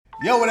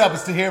Yo, what up?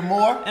 It's To Hear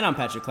More. And I'm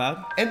Patrick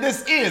Cloud. And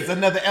this is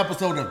another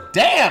episode of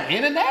Damn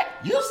Internet,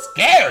 You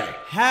Scary.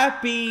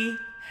 Happy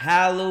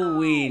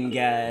Halloween,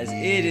 guys. Yeah.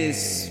 It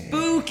is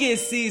spooky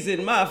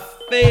season. My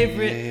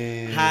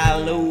favorite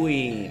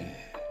Halloween.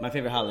 My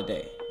favorite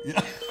holiday.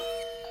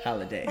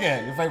 Holiday.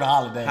 Yeah, your favorite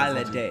holiday.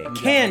 Holiday.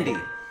 Candy.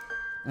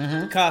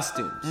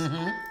 Costumes.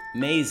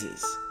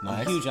 Mazes.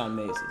 Nice. I'm huge on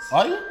mazes.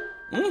 Are you?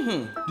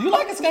 Do you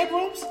like escape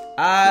rooms?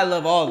 I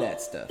love all that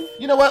stuff.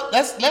 You know what?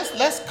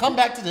 Let's come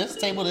back to this,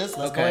 table this.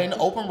 Let's go ahead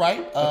and open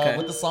right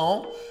with the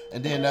song.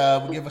 And then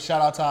we'll give a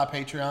shout out to our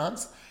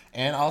Patreons.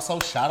 And also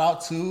shout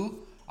out to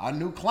our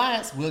new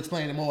clients. We'll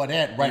explain more of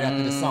that right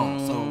after the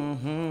song.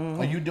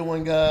 So are you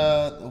doing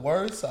the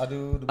words? I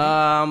do the beat.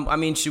 I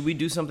mean, should we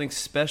do something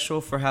special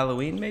for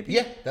Halloween maybe?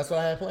 Yeah, that's what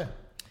I had planned.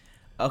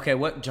 Okay,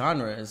 what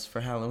genre is for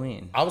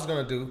Halloween? I was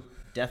gonna do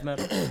death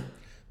metal.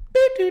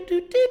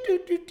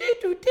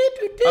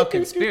 Oh,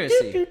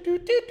 conspiracy.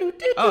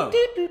 Oh.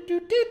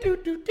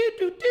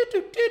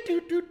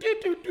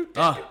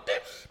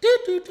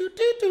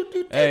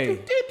 Hey.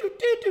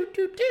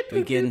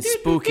 We getting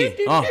spooky.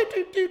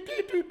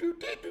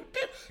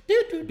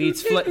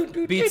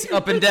 Beats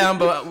up and down,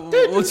 but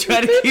we'll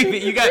try to keep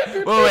it. You got.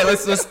 Wait,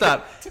 let's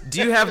stop.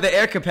 Do you have the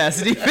air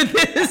capacity for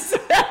this?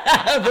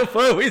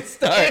 Before we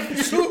start.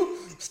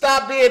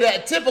 Stop being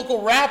that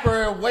typical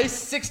rapper and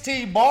waste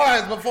 16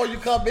 bars before you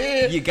come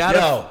in. You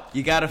gotta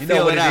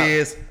feel it out. It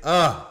is.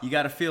 You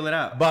gotta feel it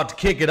out. About to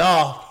kick it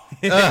off.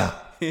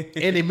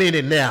 Any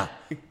minute now.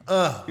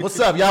 What's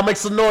up? Y'all make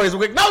some noise. No,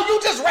 you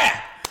just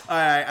rap. All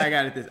right, I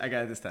got it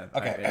this time.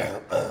 Okay.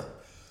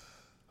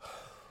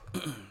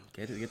 Right,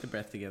 get the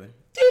breath together.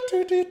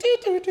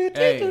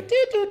 Hey.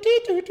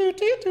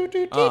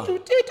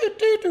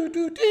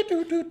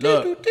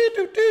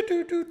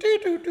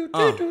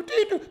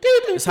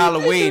 It's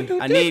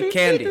Halloween. I need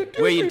candy.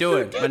 Where you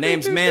doing? My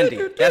name's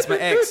Mandy. That's my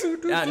ex.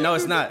 No,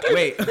 it's not.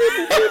 Wait.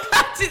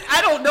 I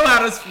don't know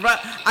how to rap.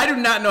 I do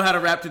not know how to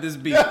rap to this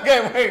beat.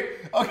 Okay, wait.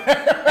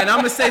 Okay. And I'm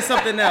gonna say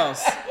something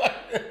else.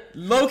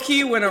 Low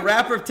key, when a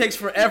rapper takes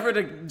forever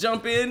to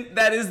jump in,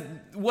 that is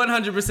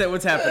 100%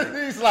 what's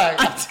happening. He's like,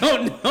 I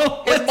don't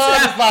know. His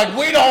mind is like,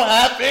 we don't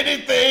have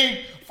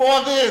anything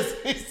for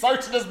this. He's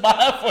searching his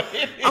mind for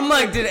anything. I'm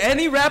like, did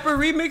any rapper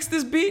remix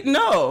this beat?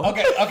 No.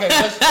 Okay.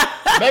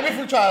 Maybe if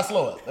we try to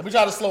slow it. Let me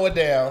try to slow it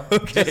down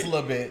just a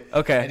little bit.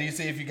 Okay. And you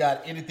see if you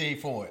got anything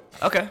for it.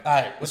 Okay. All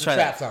right. What's the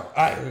trap song?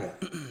 All right. Here we go.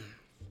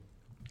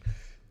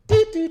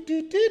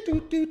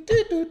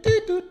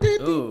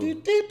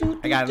 Ooh,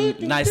 I got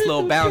a nice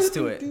little bounce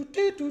to it.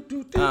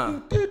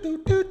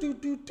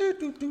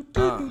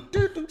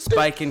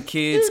 Spiking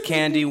kids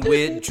candy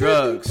with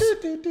drugs.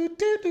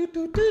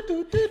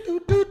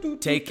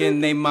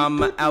 Taking they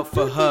mama out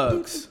for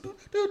hugs.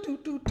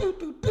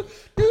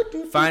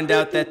 Find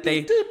out that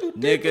they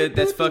nigga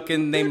that's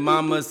fucking they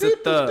mama's a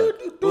thug.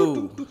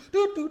 Ooh,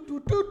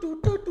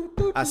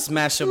 I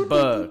smash a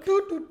bug.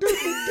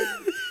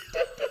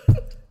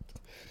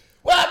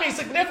 Well, I mean,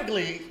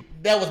 significantly,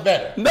 that was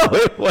better. No,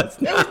 it was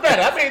not. It was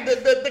better. I mean,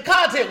 the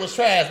content was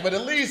trash, but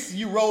at least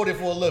you rode it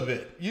for a little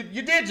bit. You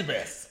did your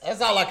best. That's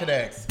all I could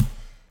ask.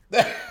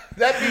 That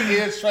beat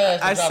is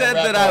trash. I said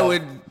that I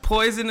would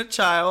poison a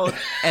child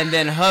and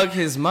then hug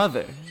his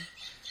mother.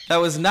 That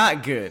was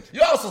not good.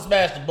 You also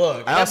smashed the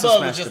bug. That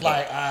bug was just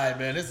like, all right,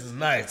 man, this is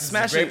nice.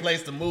 This is a great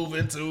place to move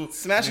into.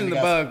 Smashing the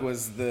bug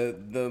was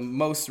the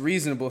most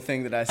reasonable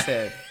thing that I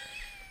said.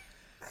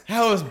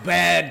 That was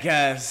bad,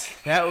 guys.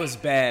 That was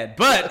bad.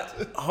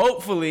 But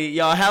hopefully,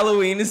 y'all,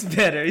 Halloween is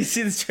better. You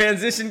see this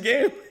transition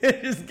game?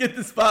 Just get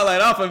the spotlight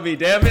off of me,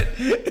 damn it.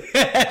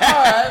 All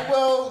right,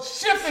 well,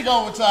 shifting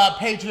over to our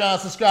Patreon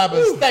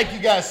subscribers. Woo. Thank you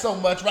guys so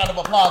much. Round of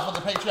applause for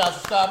the Patreon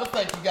subscribers.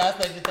 Thank you, guys.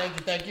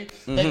 Thank you.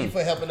 Thank you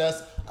for helping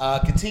us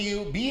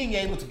being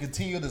able to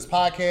continue this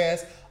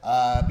podcast,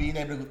 being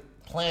able to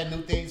plan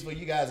new things for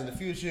you guys in the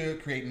future,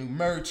 create new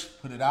merch,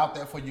 put it out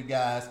there for you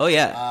guys. Oh,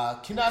 yeah.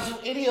 Cannot do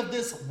any of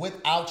this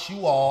without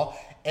you all,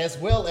 as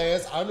well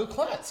as our new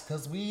clients,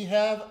 because we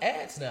have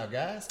ads now,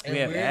 guys. And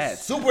we're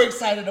super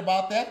excited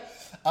about that.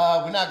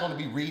 We're not going to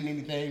be reading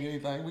anything.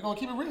 We're going to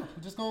keep it real.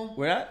 We're just going to...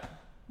 We're not?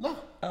 No.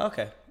 Oh,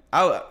 okay.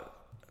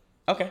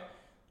 Okay.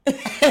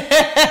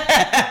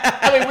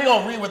 I mean, we're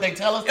going to read what they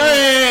tell us, but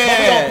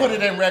we're going to put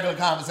it in regular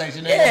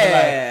conversation.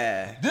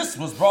 Like, this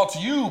was brought to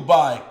you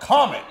by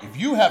Comet. If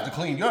you have to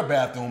clean your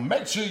bathroom,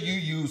 make sure you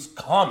use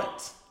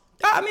Comet.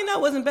 I mean,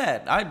 that wasn't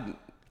bad.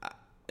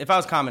 If I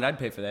was Comet, I'd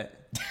pay for that.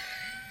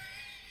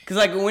 Because,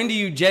 like, when do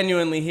you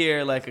genuinely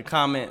hear, like, a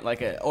Comet, like,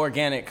 an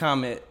organic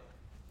Comet,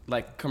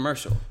 like,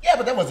 commercial? Yeah,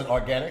 but that wasn't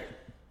organic.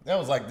 That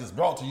was, like, this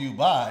brought to you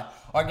by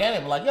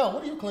organic. Like, yo,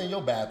 what do you clean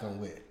your bathroom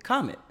with?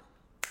 Comet.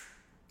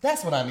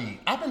 That's what I need.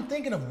 I've been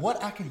thinking of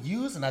what I could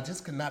use, and I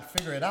just could not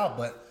figure it out,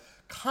 but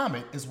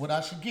Comet is what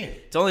I should get.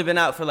 It's only been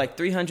out for like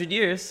 300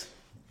 years.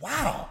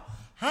 Wow.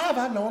 How have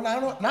I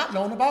not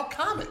known about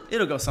Comet?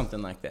 It'll go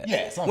something like that.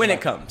 Yeah, when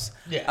it comes.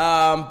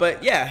 Yeah.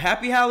 But yeah,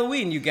 happy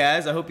Halloween, you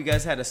guys. I hope you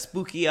guys had a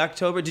spooky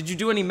October. Did you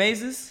do any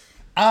mazes?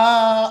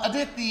 I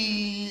did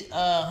the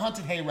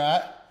Haunted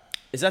Hayride.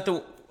 Is that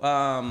the The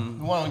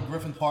one on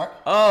Griffin Park.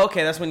 Oh,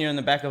 okay. That's when you're in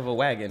the back of a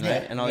wagon, right?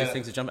 Yeah, And all yeah. these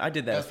things are jumping. I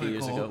did that a few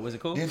years ago. Was it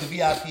cool? Did the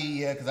VIP,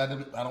 yeah, because I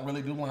don't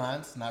really do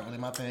lines. Not really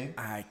my thing.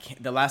 I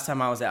can't. The last time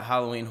I was at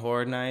Halloween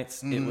Horror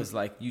Nights, it was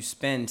like you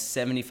spend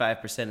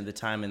 75% of the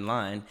time in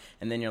line,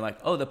 and then you're like,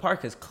 oh, the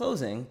park is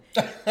closing,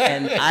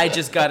 and I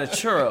just got a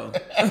churro.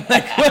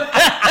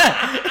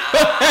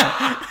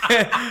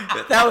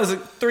 That was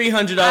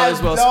 $300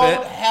 well spent. I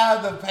don't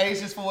have the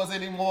patience for us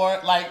anymore.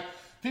 Like,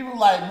 people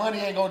like, money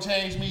ain't gonna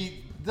change me.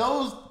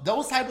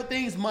 Those type of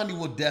things, money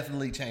will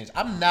definitely change.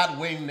 I'm not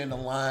waiting in the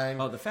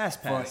line. Oh, the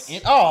fast pass.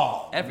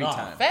 Every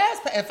time.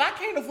 Fast pass. If I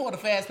can't afford a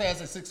fast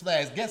pass at Six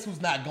Flags, guess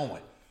who's not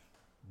going?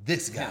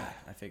 This guy. Yeah,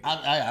 I figured.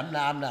 I'm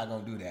not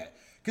gonna do that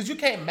because you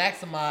can't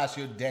maximize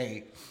your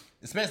day,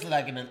 especially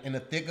like in the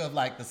thick of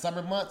like the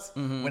summer months,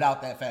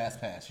 without that fast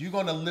pass. You're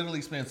gonna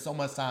literally spend so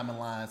much time in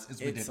lines. It's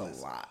ridiculous.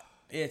 It's a lot.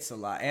 It's a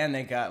lot. And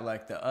they got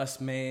like the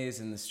Us maze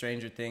and the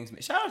Stranger Things.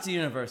 Shout out to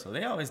Universal.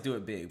 They always do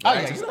it big.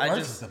 But Universal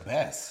is the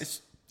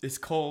best. It's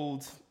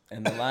cold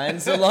and the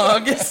lines are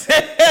long.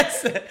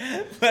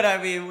 But I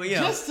mean, you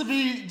know. Just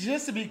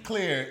to be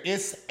clear,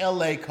 it's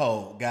LA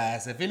cold,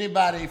 guys. If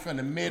anybody from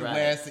the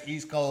Midwest, the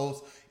East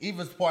Coast,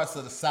 even parts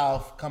of the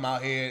South come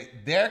out here,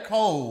 their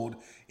cold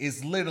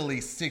is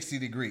literally 60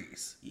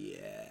 degrees. Yeah.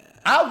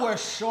 I wear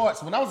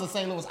shorts. When I was in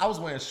St. Louis, I was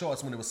wearing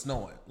shorts when it was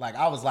snowing. Like,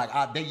 I was like,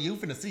 you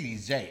finna see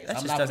these J's.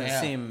 That just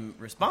doesn't seem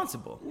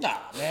responsible. Nah,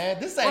 man.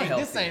 This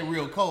ain't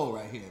real cold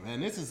right here, man.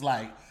 This is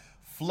like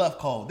fluff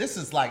cold. This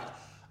is like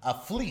a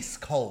fleece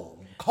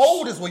cold.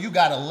 Cold is where you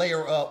gotta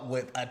layer up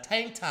with a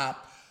tank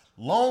top,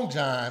 long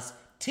johns,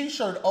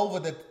 t-shirt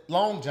over the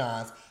long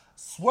johns,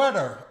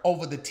 sweater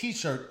over the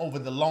t-shirt, over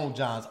the long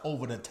johns,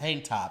 over the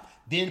tank top,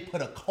 then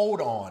put a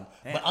coat on.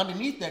 Damn. But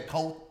underneath that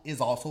coat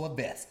is also a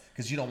vest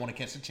because you don't want to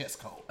catch the chest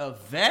cold. A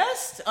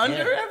vest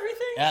under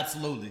everything?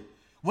 Absolutely.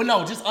 Well,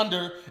 no, just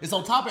under. It's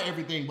on top of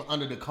everything, but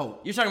under the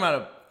coat. You're talking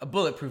about a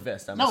bulletproof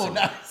vest, I'm assuming.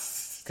 No,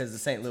 because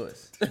it's St.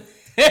 Louis.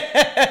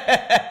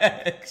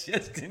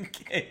 Just in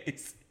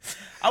case.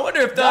 I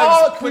wonder if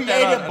y'all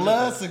created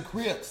Bloods and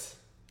Crips.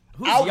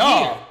 Who's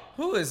y'all? Here.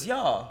 Who is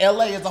y'all?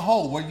 LA as a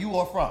whole, where you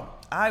are from.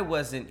 I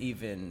wasn't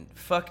even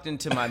fucked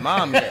into my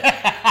mom yet.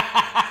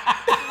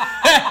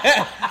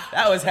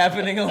 That was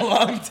happening a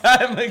long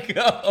time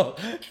ago.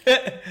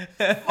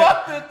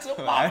 Fucked into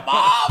my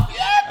mom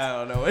yet? I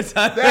don't know what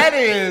time. That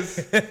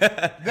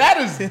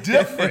is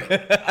different.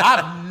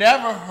 I've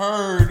never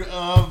heard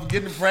of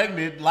getting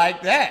pregnant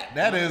like that.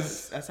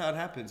 That's how it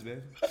happens,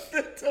 man.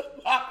 That's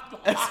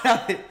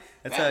how it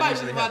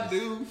usually happens. My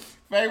dude's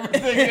favorite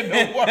thing in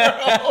the world.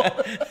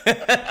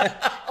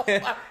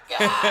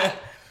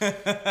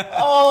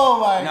 Oh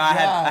my God. No,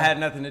 I had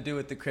nothing to do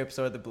with the Crips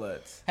or the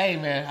Bloods. Hey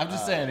man, I'm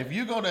just saying, if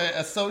you're gonna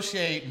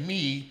associate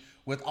me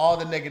with all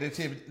the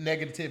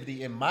negativity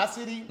in my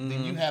city,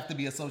 then you have to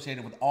be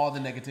associated with all the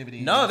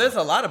negativity. No, there's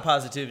a lot of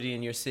positivity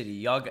in your city.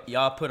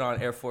 Y'all put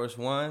on Air Force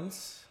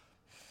Ones,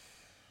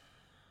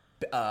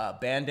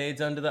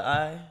 Band-Aids under the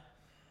eye.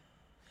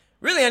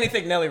 Really,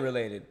 anything Nelly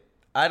related.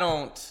 I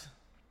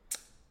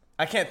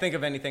can't think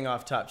of anything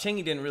off top.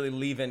 Chingy didn't really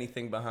leave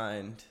anything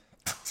behind.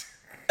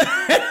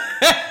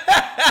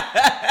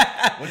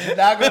 What you're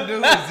not gonna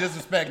do is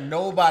disrespect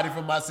nobody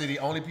from my city.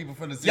 Only people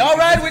from the city. Y'all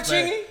ride with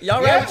Chingy?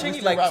 Y'all ride with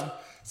Chingy? Like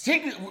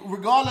Chingy,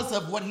 regardless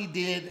of what he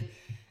did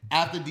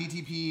after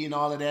DTP and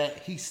all of that,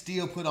 he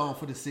still put on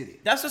for the city.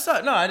 That's what's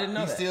up. No, I didn't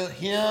know that. Still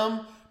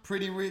him,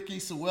 Pretty Ricky,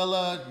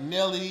 Suella,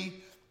 Nelly,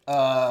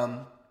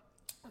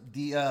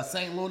 the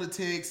Saint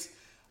Lunatics.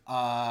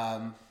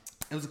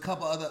 There was a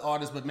couple other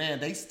artists, but man,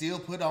 they still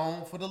put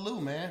on for the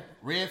Lou, man.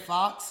 Red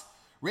Fox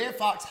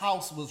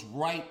house was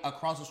right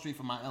across the street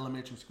from my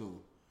elementary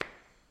school.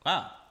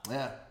 Wow.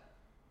 Yeah.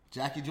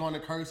 Jackie Joyner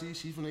Kersey,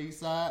 she's from the east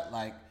side.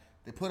 Like,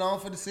 they put on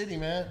for the city,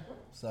 man.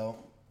 So,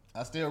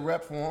 I still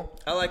rep for them.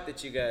 I like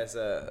that you guys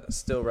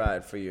still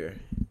ride for your...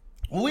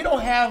 Well, we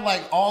don't have,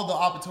 like, all the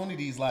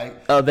opportunities like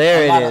a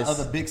lot of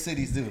other big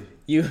cities do.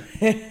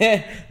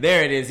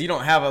 There it is. You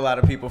don't have a lot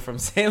of people from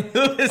St.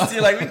 Louis.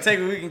 You're like, we take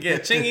what we can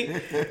get.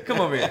 Chingy, come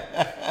over here.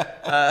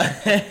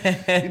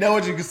 You know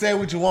what? You can say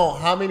what you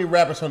want. How many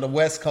rappers from the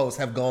West Coast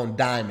have gone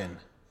diamond?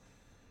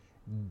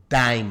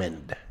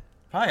 Diamond.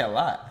 Probably a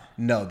lot.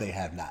 No, they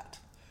have not.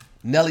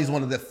 Nelly's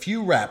one of the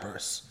few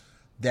rappers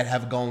that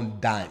have gone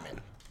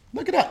diamond.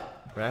 Look it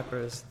up.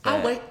 Rappers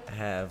that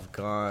have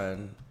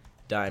gone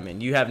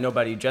diamond. You have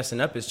nobody dressing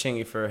up as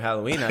Chingy for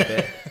Halloween, I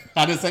bet.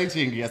 I didn't say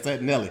Chingy. I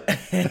said Nelly.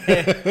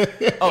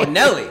 Oh,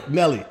 Nelly.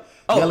 Nelly.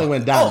 Oh, Nelly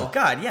went diamond. Oh,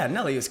 God. Yeah,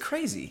 Nelly is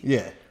crazy.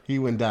 Yeah, he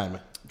went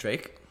diamond.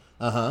 Drake.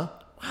 Uh-huh.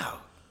 Wow.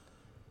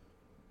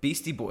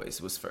 Beastie Boys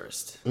was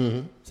first.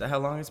 Mm-hmm. Is that how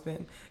long it's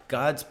been?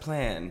 God's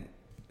Plan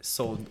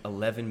sold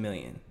 11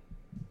 million.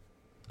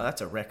 Oh,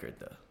 that's a record,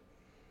 though.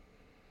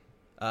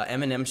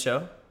 Eminem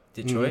Show,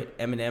 Detroit.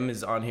 Mm-hmm. Eminem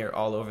is on here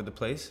all over the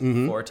place.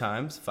 4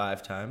 times,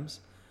 5 times.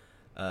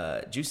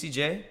 Juicy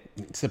J.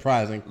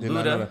 Surprising.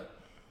 Luda.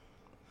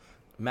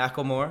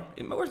 Macklemore.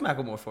 Where's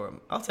Macklemore for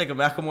him? I'll take a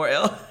Macklemore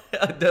L.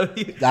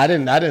 W. I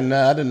did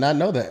not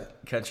know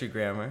that. Country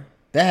Grammar.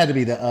 That had to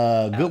be the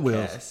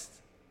Goodwills.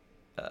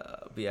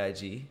 Outkast,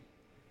 B.I.G.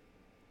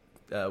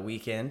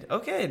 Weekend.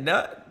 Okay,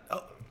 no.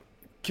 Oh,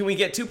 can we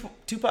get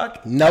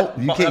Tupac? Nope,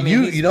 you can't. I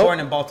mean, he's you know. born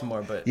in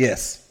Baltimore, but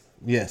Yes,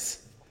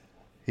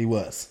 he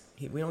was.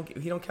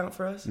 he don't count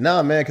for us.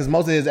 Nah, man, because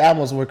most of his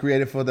albums were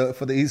created for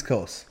the East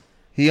Coast.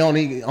 He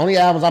only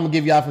albums I'm gonna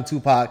give y'all from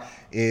Tupac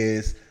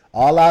is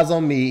All Eyes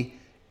on Me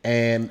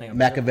and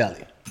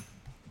Machiavelli.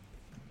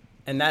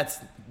 And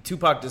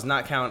Tupac does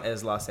not count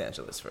as Los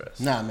Angeles for us.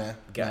 Nah, man.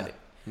 Got it.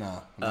 Nah,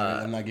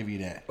 I'm not giving you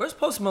that. Where's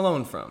Post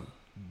Malone from?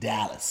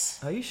 Dallas.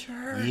 Are you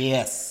sure?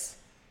 Yes.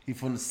 He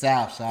from the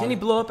South, son. Didn't he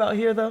blow up out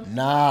here though?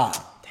 Nah.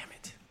 Damn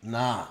it.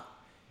 Nah.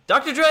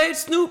 Dr. Dre,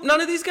 Snoop,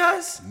 none of these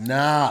guys?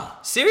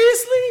 Nah.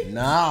 Seriously?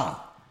 Nah.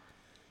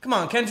 Come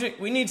on, Kendrick,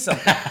 we need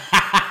something.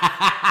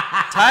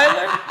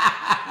 Tyler?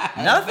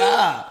 Nothing?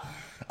 Nah.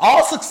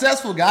 All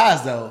successful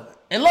guys though.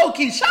 And low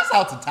key, shouts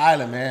out to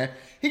Tyler, man.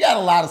 He got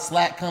a lot of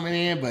slack coming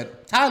in,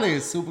 but Tyler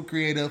is super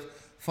creative,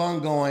 fun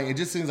going. It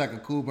just seems like a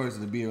cool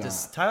person to be around.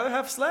 Does Tyler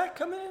have slack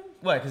coming in?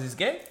 What, because he's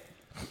gay?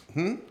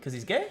 Because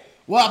he's gay?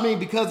 Well, I mean,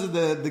 because of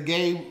the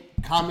gay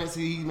comments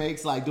he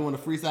makes, like doing the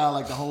freestyle,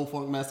 like the whole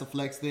Funkmaster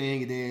Flex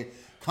thing, and then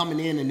coming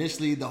in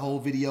initially the whole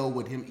video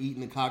with him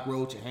eating a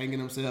cockroach and hanging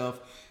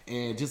himself,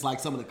 and just like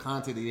some of the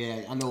content he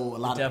had. I know a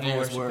lot of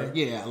parents were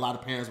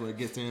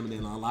against him, and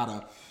then a lot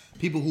of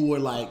people who were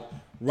like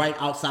right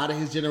outside of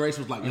his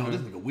generation was like, yo, this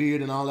nigga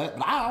weird and all that.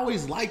 But I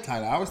always liked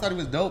Tyler. I always thought he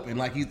was dope, and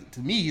like to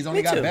me, he's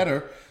only got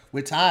better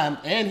with time,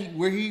 and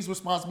where he's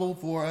responsible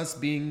for us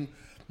being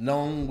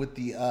known with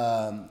the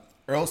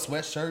Earl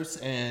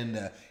sweatshirts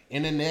and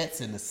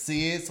internets and the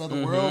SIDS of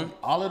the world.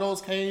 All of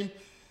those came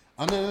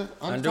under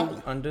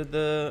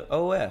the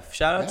OF.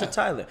 Shout out to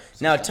Tyler.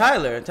 Now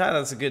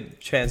Tyler's a good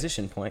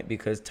transition point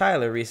because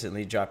Tyler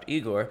recently dropped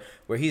Igor,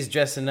 where he's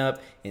dressing up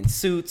in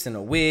suits and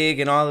a wig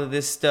and all of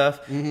this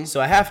stuff.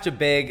 So I have to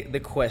beg the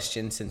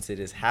question, since it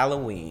is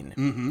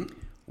Halloween,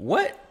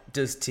 what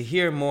does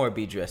Tahir Moore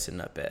be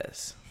dressing up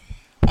as?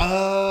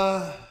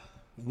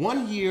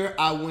 1 year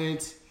I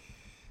went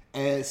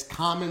as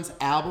Common's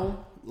album,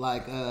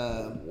 like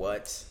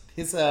what?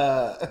 His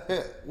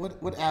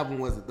what album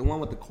was it? The one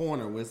with the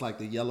corner where it's like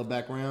the yellow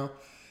background,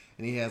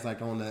 and he has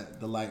like on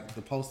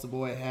the poster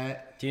boy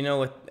hat. Do you know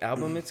what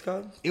album it's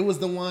called? It was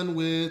the one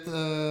with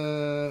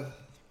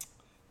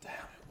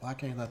why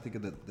can't I think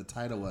of the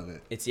title of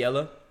it? It's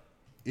yellow.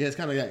 Yeah, it's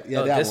kind of that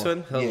this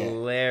one. Yeah.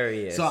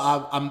 Hilarious. So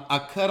I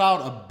cut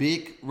out a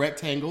big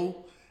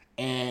rectangle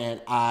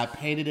and I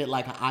painted it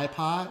like an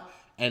iPod.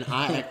 And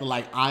I acted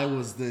like I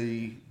was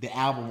the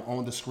album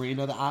on the screen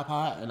of the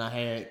iPod, and I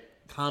had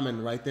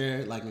Common right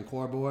there, like in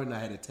cardboard, and I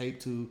had it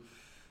taped to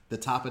the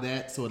top of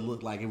that, so it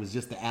looked like it was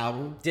just the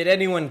album. Did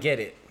anyone get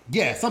it?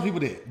 Yeah, some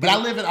people did. But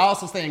I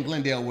also stay in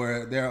Glendale,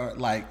 where there are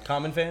like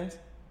Common fans.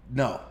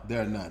 No,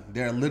 there are none.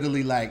 There are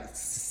literally like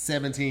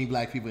 17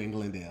 black people in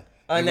Glendale.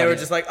 And they were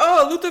just like,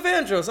 "Oh, Luther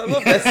Vandross, I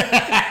love that.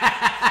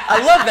 I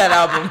love that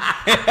album."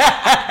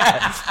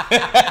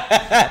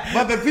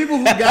 But the people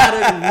who got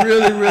it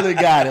really, really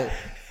got it.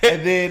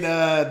 And then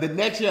the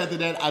next year after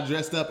that, I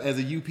dressed up as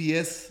a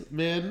UPS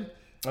man.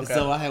 Okay.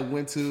 So I had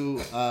went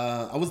to,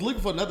 I was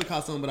looking for another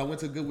costume, but I went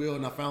to Goodwill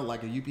and I found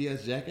like a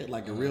UPS jacket,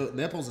 like a real,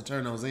 they're supposed to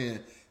turn those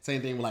in.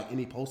 Same thing with like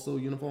any postal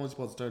uniform, you're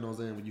supposed to turn those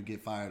in when you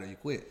get fired or you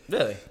quit.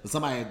 Really? But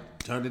somebody had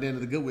turned it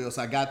into the Goodwill.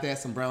 So I got that,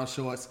 some brown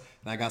shorts,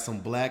 and I got some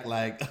black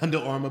like Under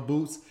Armour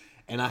boots,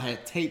 and I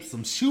had taped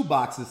some shoe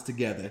boxes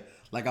together.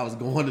 Like I was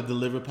going to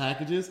deliver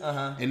packages.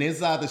 And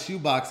inside the shoe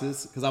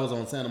boxes, because I was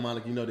on Santa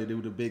Monica, you know, they do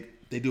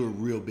it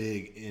real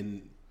big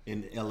in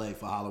LA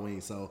for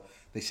Halloween. So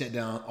they shut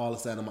down all of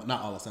Santa Monica,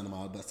 not all of Santa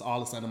Monica, but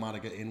all of Santa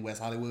Monica in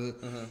West Hollywood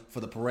for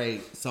the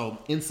parade. So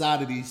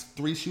inside of these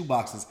 3 shoe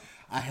boxes,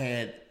 I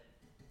had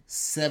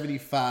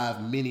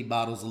 75 mini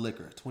bottles of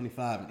liquor,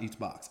 25 in each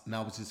box. And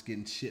I was just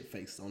getting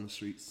shit-faced on the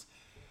streets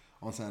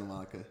on Santa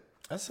Monica.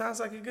 That sounds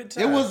like a good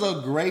time. It was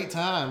a great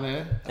time,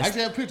 man. I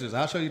actually have pictures.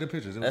 I'll show you the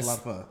pictures. It was a lot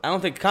of fun. I don't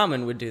think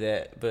Common would do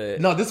that,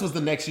 but... No, this was the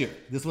next year.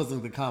 This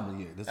wasn't the Common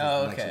year. This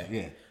was the next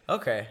year. Yeah.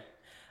 Okay.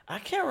 I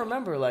can't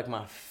remember, like,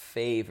 my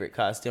favorite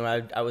costume.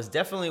 I was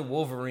definitely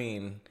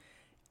Wolverine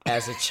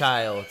as a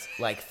child,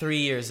 like 3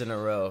 years in a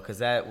row, because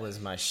that was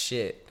my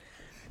shit.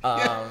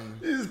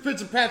 This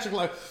picture Patrick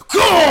like,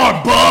 come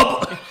on,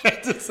 bub.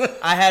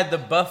 I had the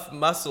buff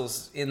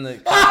muscles built in the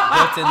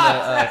costume.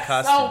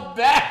 So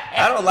bad.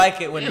 I don't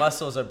like it when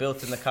muscles are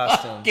built in the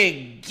costume.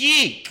 Fucking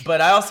geek. But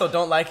I also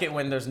don't like it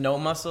when there's no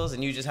muscles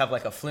and you just have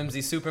like a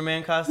flimsy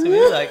Superman costume.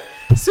 You're like,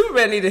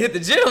 Superman need to hit the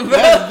gym, bro.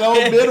 There's no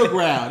middle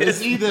ground.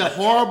 It's either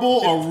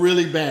horrible or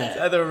really bad. It's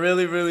either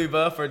really, really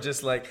buff or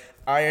just like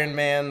Iron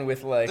Man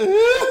with like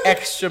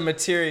extra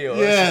material.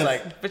 Yes. It's just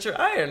like, but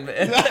you're Iron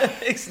Man. That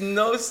makes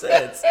no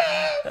sense.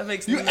 That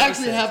makes no sense. You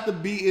actually have to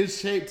be in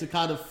shape to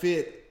kind of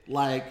fit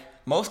like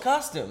most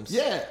costumes.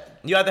 Yeah.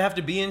 You either have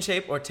to be in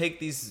shape or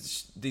take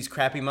these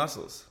crappy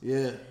muscles.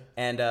 Yeah.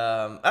 And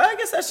I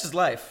guess that's just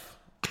life.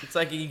 It's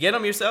like you get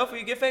them yourself or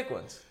you get fake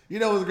ones. You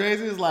know what's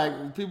crazy is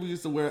like people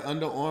used to wear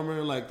Under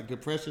Armour, like the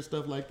compression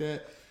stuff like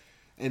that.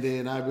 And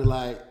then I'd be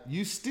like,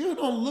 you still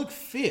don't look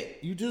fit.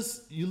 You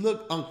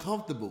look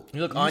uncomfortable.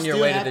 You look on your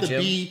way to the gym. You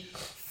have to be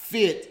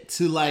fit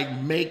to like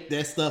make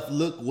that stuff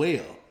look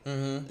well.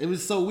 It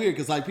was so weird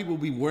because like people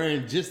be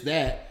wearing just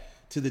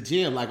that to the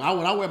gym. Like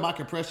when I wear my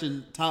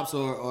compression tops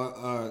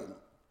or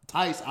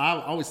tights,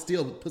 I always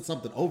still put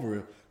something over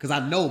it because I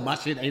know my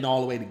shit ain't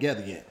all the way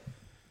together yet.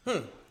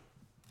 You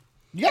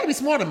gotta be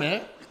smarter,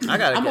 man.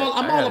 I'm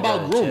all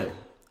about grooming.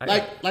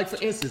 Like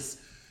for instance,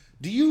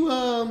 do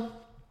you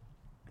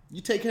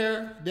take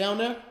hair down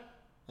there,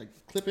 like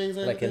clippings,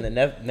 or like anything? in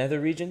the nether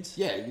regions?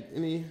 Yeah,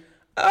 any?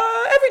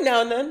 Every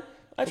now and then,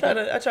 I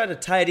try to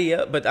tidy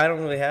up, but I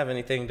don't really have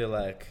anything to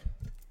like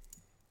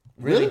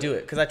really do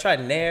it because I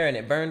tried Nair and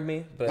it burned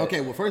me. But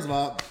okay, well, first of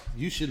all,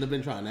 you shouldn't have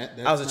been trying that.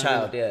 I was a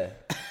child, yeah.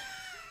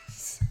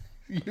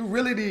 You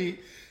really need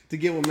to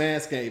get with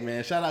Manscaped,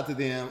 man. Shout out to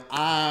them.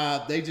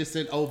 They just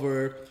sent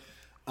over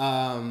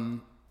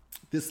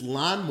this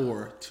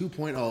lawnmower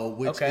 2.0,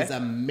 which is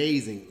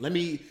amazing.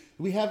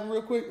 We have it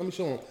real quick. Let me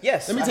show them.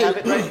 Yes, let me tell you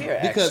it right here.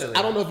 Because actually.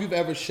 I don't know if you've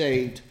ever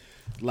shaved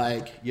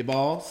like your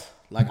balls.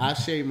 Like I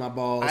shaved my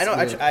balls. I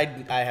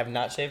don't. I have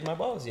not shaved my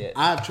balls yet.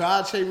 I've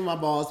tried shaving my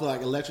balls with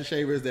like electric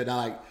shavers that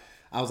I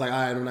was like, all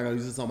right, I'm not gonna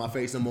use this on my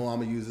face no more. I'm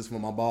gonna use this for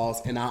my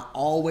balls, and I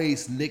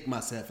always nick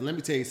myself. And let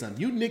me tell you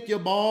something. You nick your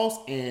balls,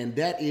 and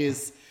that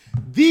is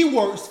the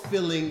worst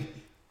feeling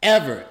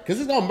ever because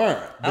it's gonna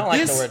burn. I don't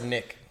like the word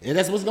nick. And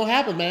that's what's gonna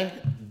happen, man.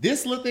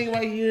 This little thing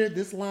right here,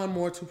 this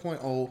lawnmower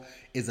 2.0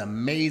 is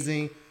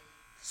amazing,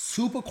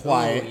 super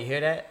quiet. Ooh, you hear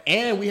that?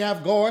 And we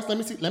have guards. Let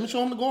me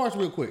show him the guards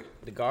real quick.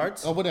 The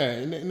guards? Over there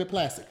in the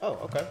plastic. Oh,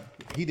 okay.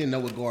 He didn't know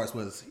what guards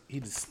was.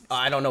 He just.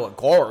 I don't know what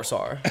guards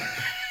are.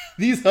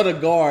 These are the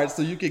guards,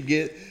 so you can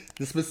get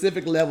the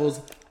specific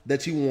levels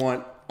that you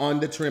want on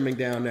the trimming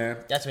down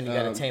there. That's when you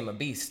gotta tame a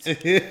beast.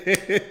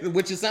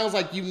 Which it sounds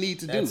like you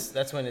need to do.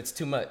 That's when it's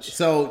too much.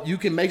 So you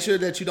can make sure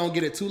that you don't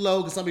get it too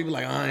low, because some people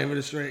are like, I ain't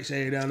gonna straight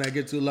shave down there,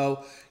 get too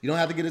low. You don't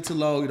have to get it too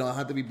low. You don't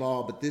have to be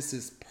bald, but this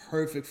is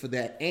perfect for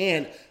that.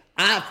 And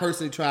I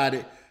personally tried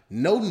it.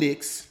 No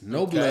nicks,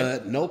 no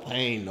blood, no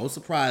pain, no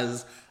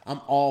surprises.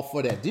 I'm all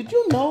for that. Did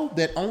you know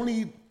that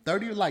only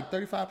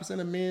 35%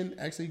 of men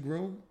actually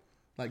groom,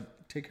 like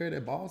take care of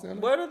their balls down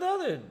there? What are the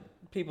other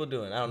people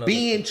doing? I don't know.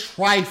 Being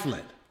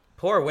trifling.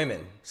 Poor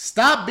women.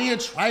 Stop being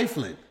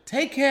trifling.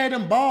 Take care of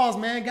them balls,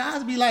 man.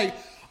 Guys be like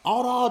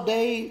all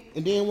day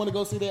and then want to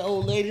go see that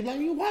old lady.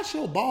 Like, you wash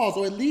your balls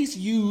or at least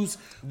use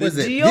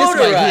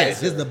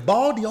deodorizer. Is the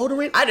ball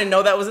deodorant? I didn't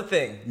know that was a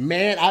thing.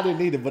 Man, I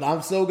didn't either, but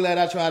I'm so glad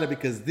I tried it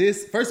because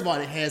this, first of all,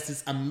 it has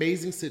this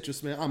amazing citrus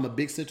smell. I'm a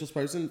big citrus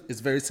person.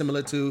 It's very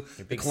similar to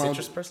a big cologne.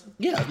 Citrus person?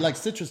 Yeah, like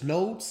citrus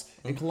notes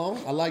and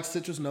cologne. I like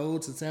citrus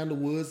notes and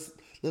sandalwoods.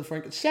 Little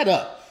Frank, shut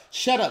up.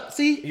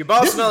 See, your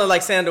balls smelling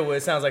like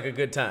sandalwood sounds like a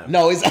good time.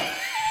 No, it's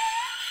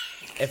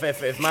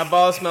if my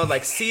balls smelled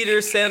like cedar,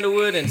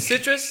 sandalwood, and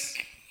citrus,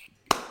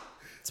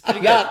 it's pretty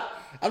good.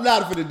 I'm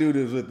not going to do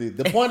this with you.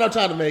 The point I'm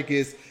trying to make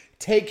is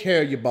take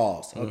care of your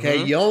balls.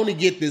 Okay, you only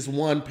get this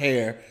one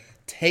pair.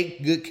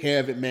 Take good care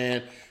of it,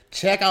 man.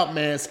 Check out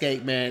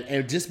Manscaped, man.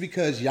 And just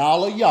because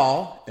y'all are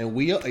y'all and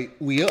we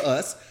are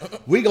us,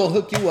 we gonna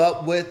hook you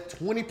up with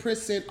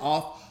 20%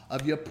 off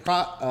of your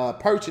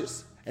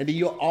purchase. And then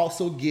you'll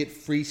also get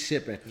free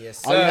shipping. Yes,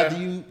 sir.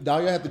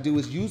 All you have to do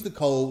is use the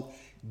code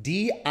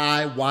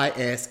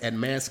DIYS at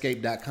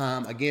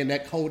manscaped.com. Again,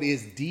 that code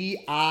is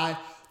DIYS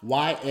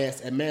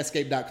at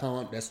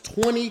manscaped.com. That's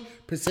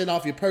 20%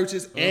 off your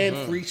purchase and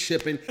free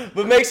shipping.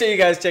 But make sure you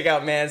guys check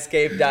out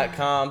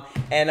manscaped.com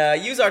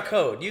and use our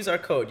code. Use our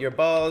code. Your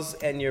balls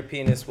and your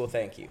penis will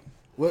thank you.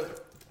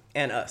 What?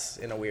 And us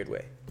in a weird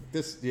way.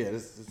 This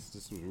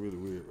was really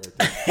weird right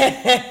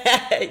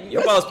there.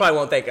 Your balls probably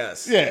won't thank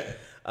us. Yeah.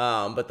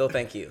 But they'll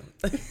thank you.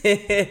 All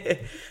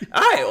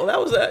right. Well, that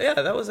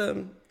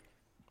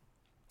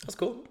was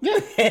cool. Yeah.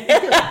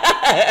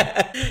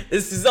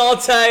 This is all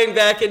tying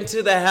back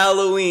into the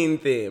Halloween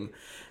theme.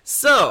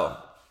 So,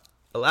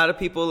 a lot of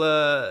people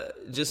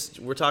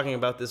were talking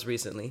about this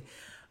recently.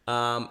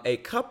 A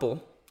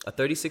couple, a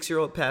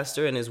 36-year-old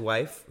pastor and his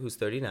wife, who's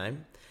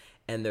 39,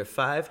 and their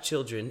 5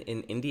 children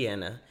in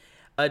Indiana,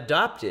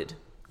 adopted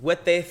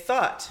what they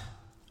thought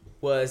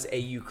was a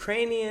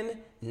Ukrainian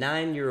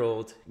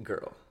 9-year-old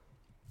girl.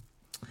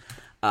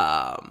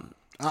 I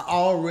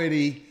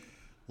already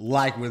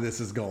like where this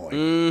is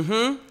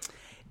going.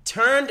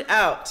 Turned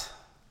out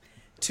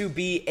to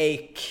be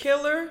a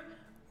killer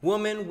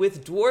woman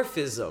with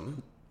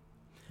dwarfism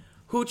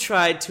who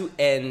tried to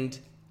end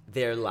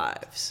their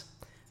lives.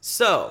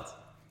 So,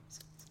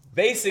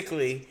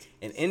 basically,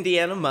 an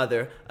Indiana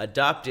mother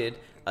adopted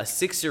a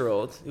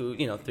 6-year-old who,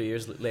 3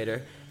 years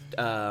later,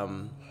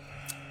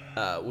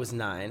 was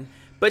 9.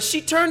 But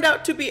she turned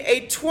out to be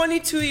a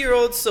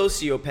 22-year-old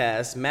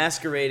sociopath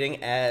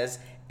masquerading as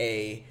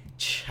a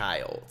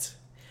child.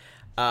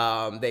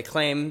 They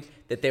claimed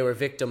that they were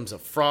victims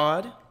of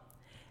fraud,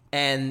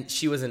 and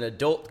she was an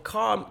adult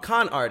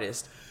con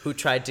artist who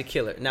tried to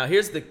kill her. Now,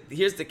 here's the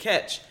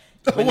catch.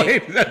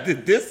 Wait,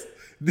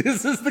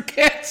 This is the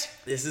catch.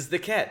 This is the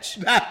catch.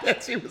 Not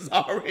that she was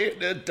already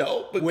an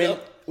adult. But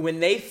When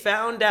they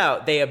found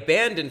out, they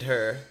abandoned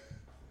her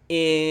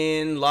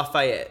in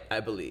Lafayette, I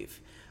believe.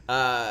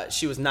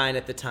 She was 9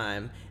 at the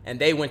time, and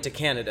they went to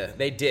Canada.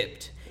 They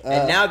dipped.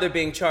 And now they're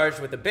being charged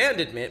with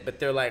abandonment, but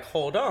they're like,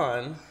 hold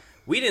on.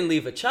 We didn't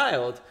leave a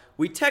child.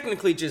 We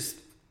technically just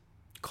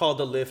called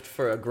a lift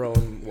for a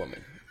grown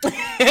woman.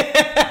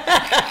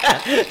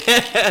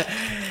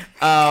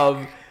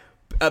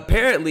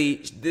 Apparently,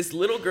 this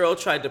little girl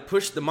tried to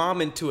push the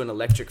mom into an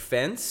electric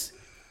fence.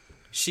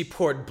 She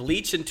poured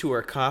bleach into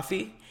her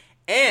coffee,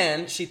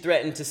 and she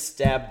threatened to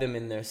stab them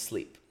in their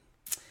sleep.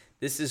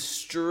 This is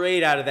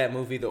straight out of that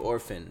movie, The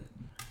Orphan.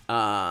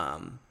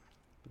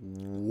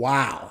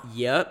 Wow.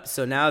 Yep.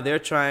 So now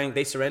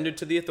they surrendered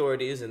to the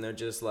authorities, and they're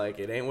just like,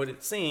 it ain't what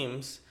it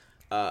seems.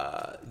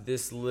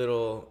 This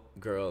little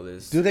girl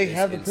is. Do they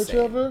have insane. the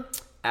picture of her?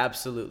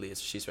 Absolutely.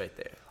 She's right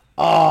there.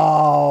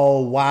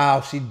 Oh,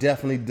 wow. She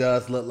definitely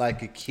does look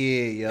like a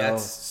kid, yo.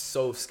 That's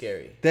so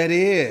scary. That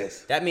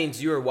is. That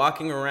means you are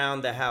walking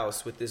around the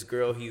house with this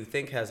girl who you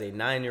think has a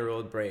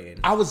 9-year-old brain.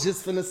 I was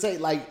just finna say,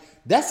 like,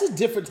 that's a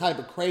different type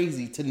of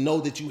crazy to know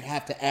that you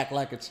have to act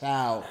like a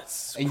child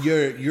and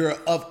you're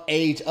of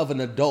age of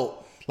an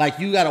adult. Like,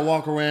 you gotta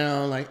walk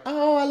around like,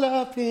 oh, I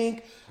love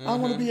pink. I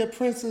want to be a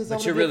princess.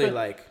 But you're really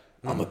like,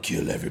 I'm gonna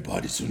kill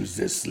everybody as soon as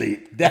they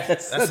sleep.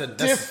 That's a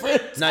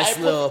different nice type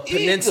little of evil.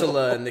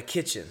 peninsula in the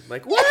kitchen.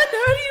 Like, what?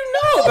 How do you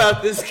know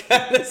about this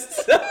kind of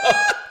stuff?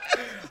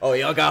 Oh,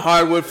 y'all got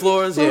hardwood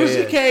floors? So when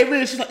she came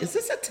in, she's like, is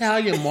this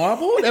Italian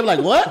marble? They were like,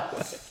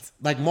 what?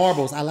 Like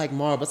marbles. I like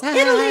marbles.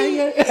 Italy.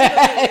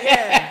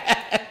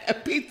 Yeah.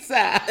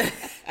 Pizza.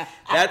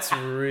 That's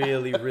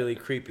really, really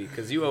creepy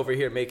because you over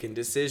here making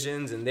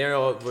decisions and they're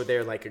over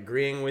there like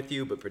agreeing with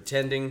you but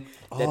pretending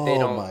that they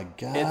don't. Oh my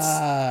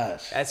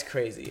gosh. That's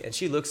crazy. And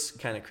she looks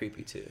kind of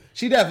creepy too.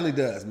 She definitely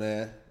does,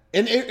 man.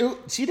 And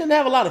she didn't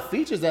have a lot of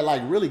features that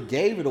like really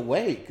gave it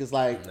away because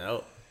like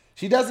no,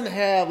 she doesn't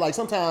have like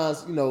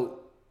sometimes, you know,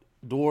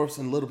 dwarfs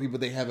and little people,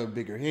 they have a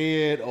bigger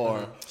head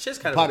or she has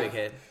kind of a big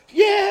head.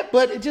 Yeah,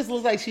 but it just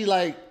looks like she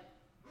like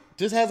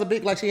just has a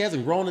big, like she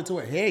hasn't grown into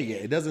her hair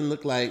yet. It doesn't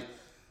look like,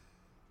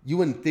 you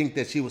wouldn't think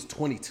that she was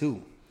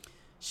 22.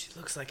 She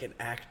looks like an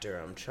actor.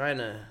 I'm trying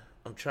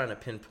to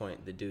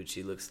pinpoint the dude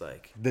she looks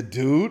like. The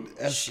dude?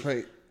 That's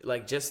great.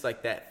 Like just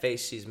like that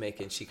face she's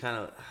making, she kind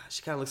of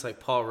looks like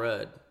Paul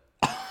Rudd.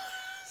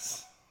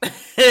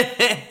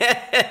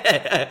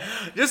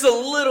 Just a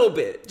little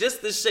bit.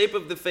 Just the shape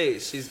of the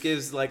face. She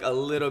gives like a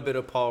little bit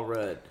of Paul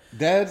Rudd.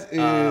 That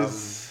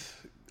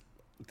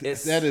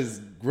is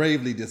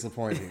gravely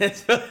disappointing.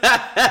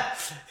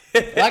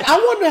 Like, I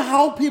wonder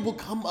how people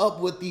come up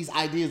with these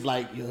ideas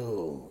like,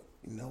 yo,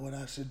 you know what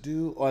I should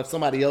do? Or if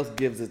somebody else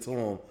gives it to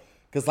them.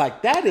 Because,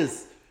 like,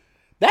 that's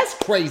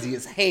crazy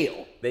as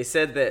hell. They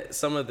said that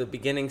some of the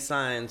beginning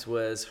signs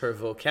was her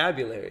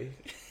vocabulary.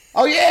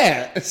 Oh,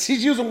 yeah.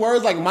 She's using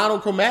words like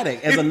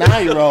monochromatic as a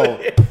 9-year-old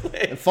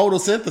and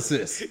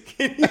photosynthesis.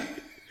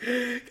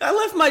 I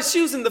left my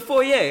shoes in the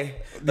foyer.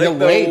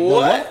 Like,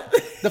 what?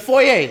 The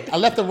foyer. I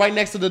left them right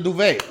next to the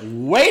duvet.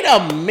 Wait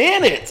a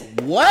minute.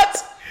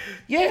 What?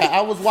 Yeah,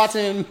 I was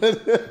watching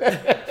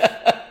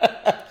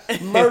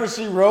Murder,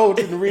 She Wrote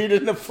and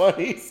reading the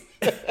funnies.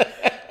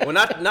 Well,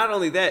 not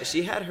only that,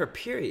 she had her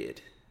period.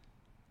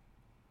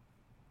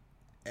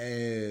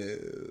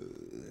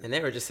 And they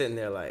were just sitting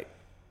there like...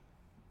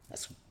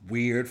 That's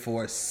weird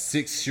for a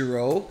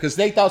 6-year-old. Because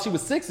they thought she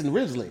was 6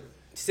 originally.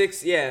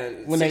 6, yeah.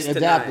 When 6 they to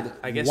adopted 9. it.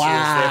 I guess she was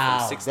there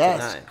from 6 to 9.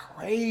 That's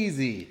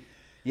crazy.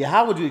 Yeah,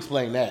 how would you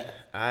explain that?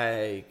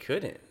 I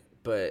couldn't,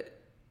 but...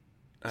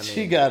 I mean,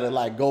 she gotta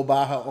like go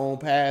buy her own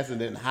pass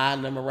and then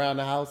hide them around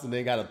the house and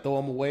then gotta throw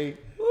them away.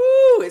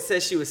 Woo! It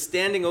says she was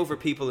standing over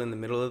people in the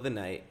middle of the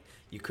night.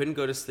 You couldn't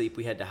go to sleep.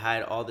 We had to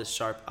hide all the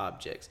sharp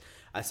objects.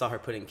 I saw her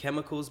putting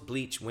chemicals,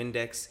 bleach,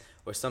 Windex,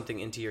 or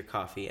something into your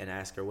coffee and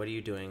asked her, what are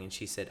you doing? And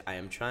she said, I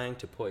am trying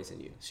to poison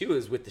you. She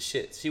was with the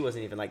shit. She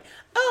wasn't even like,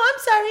 oh, I'm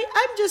sorry.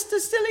 I'm just a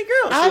silly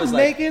girl. She was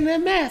making a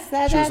mess.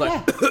 She was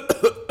like,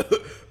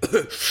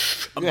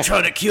 I'm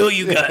trying to kill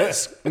you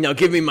guys. Now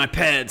give me my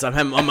pads.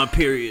 I'm on my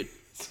period.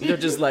 They're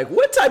just like,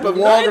 what type of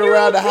walking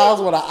around the house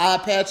with an eye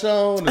patch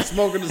on and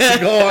smoking a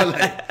cigar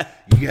like,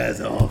 you guys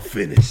are all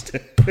finished.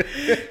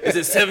 Is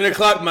it 7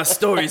 o'clock? My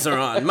stories are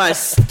on. My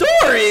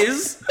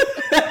stories?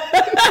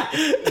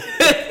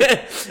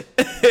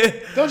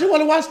 Don't you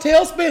want to watch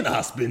Tailspin?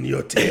 I'll spin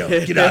your tail.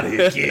 Get out of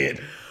here, kid.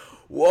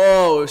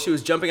 Whoa. She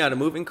was jumping out of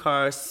moving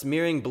cars,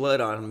 smearing blood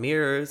on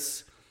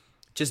mirrors,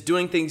 just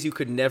doing things you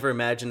could never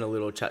imagine a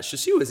little child. So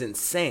she was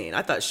insane.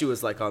 I thought she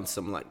was like on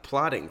some like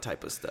plotting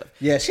type of stuff.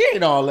 Yeah, she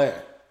ain't all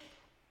that.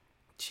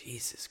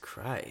 Jesus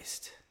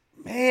Christ.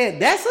 Man,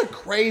 that's a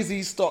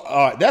crazy story.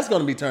 All right, that's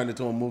going to be turned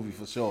into a movie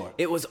for sure.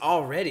 It was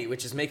already,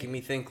 which is making me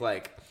think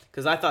like,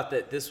 because I thought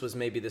that this was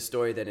maybe the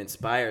story that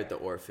inspired The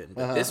Orphan.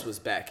 But this was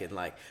back in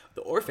like,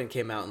 The Orphan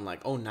came out in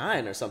like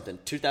 2009 or something,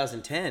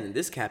 2010. And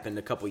this happened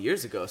a couple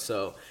years ago.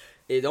 So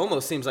it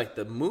almost seems like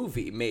the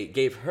movie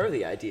gave her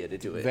the idea to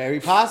do it. Very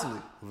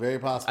possibly. Very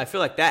possibly. I feel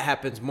like that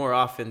happens more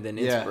often than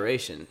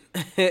inspiration.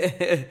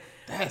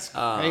 That's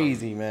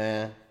crazy,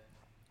 man.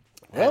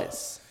 Well,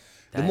 the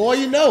that more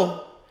you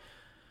know.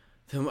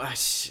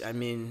 I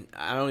mean,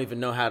 I don't even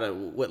know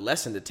what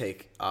lesson to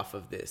take off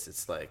of this.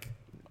 It's like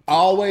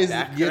always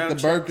get the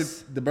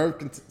checks.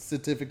 birth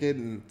certificate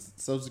and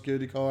social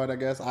security card. I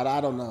guess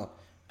I don't know.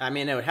 I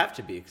mean, it would have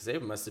to be because they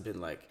must have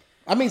been like.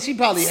 I mean, she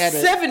probably had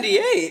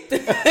 78. What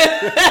the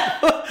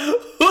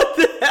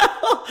hell?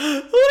 What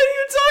are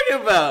you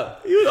talking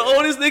about? You the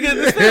oldest nigga in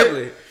this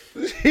family.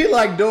 She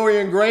like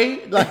Dorian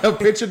Gray, like her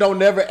picture don't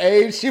never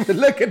age. She been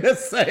looking the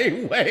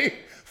same way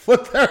for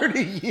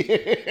 30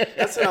 years.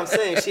 That's what I'm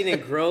saying. She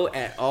didn't grow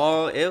at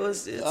all.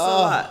 It's a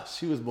lot.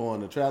 She was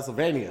born in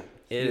Transylvania.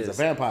 It She's a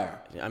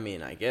vampire. I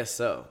mean, I guess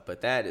so.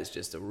 But that is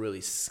just a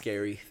really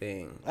scary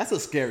thing. That's a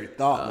scary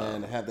thought,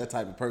 man, to have that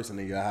type of person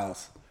in your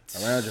house.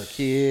 Around your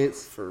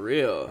kids. For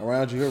real.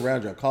 Around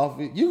your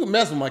coffee. You can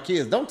mess with my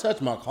kids. Don't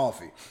touch my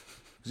coffee.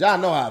 Cause y'all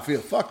know how I feel.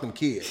 Fuck them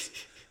kids.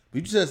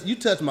 You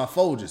touch my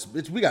Folgers,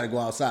 bitch, we gotta go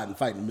outside and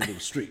fight in the middle of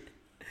the street.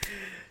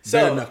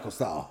 Bare knuckle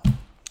style.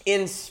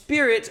 In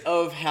spirit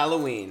of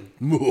Halloween,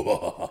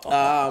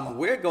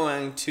 we're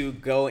going to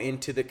go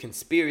into the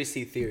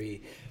conspiracy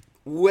theory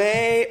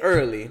way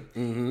early,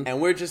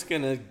 and we're just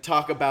gonna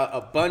talk about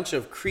a bunch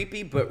of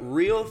creepy but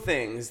real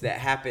things that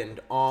happened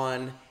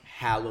on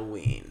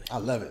Halloween. I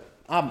love it.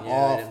 I'm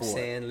all for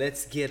it.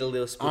 Let's get a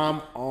little spooky.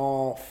 I'm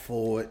all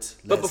for it.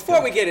 But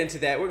before we get into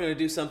that, we're going to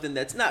do something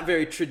that's not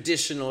very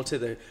traditional to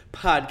the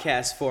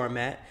podcast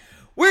format.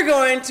 We're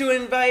going to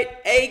invite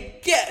a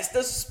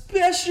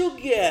special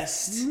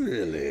guest.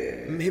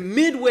 Really?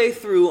 Midway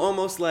through,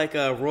 almost like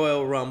a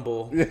Royal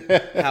Rumble,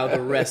 how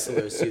the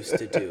wrestlers used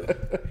to do.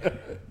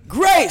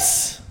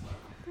 Grace!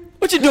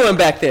 What you doing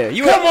back there?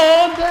 Come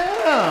on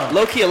down.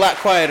 Low-key a lot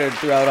quieter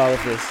throughout all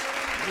of this.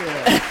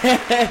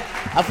 Yeah.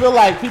 I feel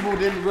like people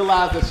didn't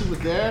realize that she was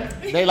there.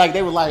 They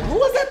were like,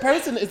 who is that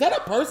person? Is that a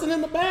person in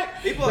the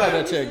back? People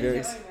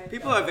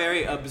are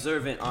very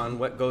observant on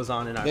what goes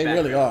on in our background.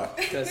 They really are.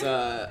 Because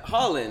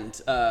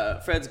Holland,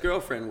 Fred's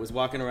girlfriend, was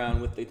walking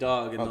around with the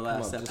dog in the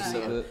last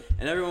episode.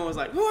 And everyone was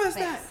like, who is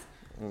that?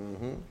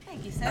 Mm-hmm.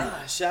 Thank you so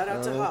much. Shout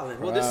out to Holland.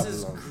 Well, this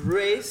is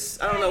Grace.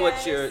 I don't know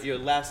what your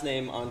last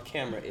name on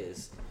camera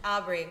is.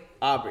 Aubrey,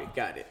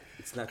 got it.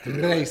 It's not the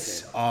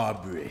Grace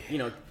Aubrey. You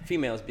know,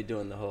 females be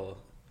doing the whole.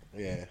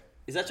 Yeah.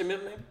 Is that your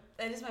middle name?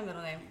 that is my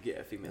middle name.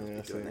 Yeah, females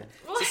be doing that.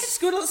 What?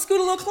 So scoot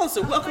a little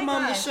closer. Welcome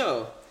on the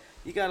show.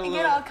 You got a little.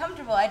 Get all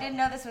comfortable. I didn't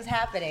know this was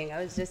happening.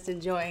 I was just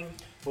enjoying.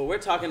 Well, we're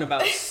talking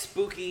about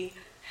spooky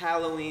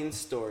Halloween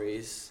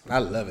stories. I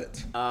love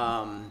it.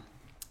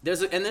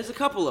 There's a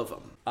couple of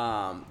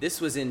them. This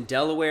was in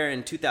Delaware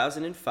in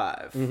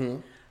 2005.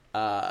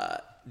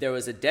 There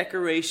was a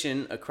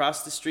decoration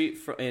across the street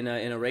in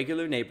a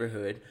regular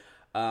neighborhood.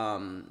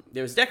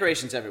 There was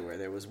decorations everywhere.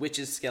 There was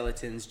witches,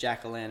 skeletons,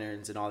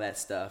 jack-o'-lanterns, and all that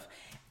stuff.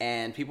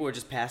 And people were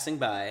just passing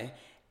by,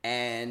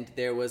 and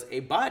there was a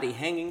body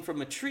hanging from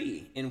a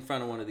tree in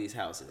front of one of these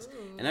houses.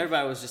 And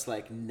everybody was just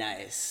like,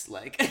 nice.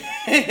 Like,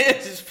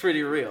 it's just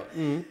pretty real.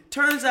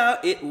 Turns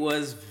out it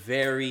was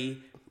very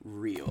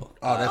real.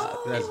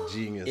 Oh, that's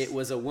genius. It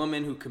was a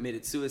woman who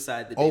committed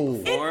suicide the day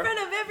before. In front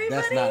of everybody?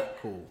 That's not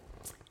cool.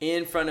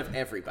 In front of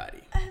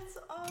everybody. That's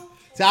awful.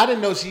 See, I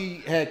didn't know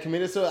she had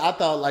committed suicide. I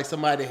thought like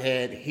somebody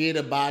had hid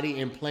a body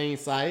in plain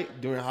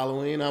sight during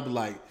Halloween. I'd be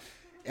like,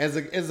 as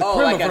a criminal,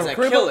 like as a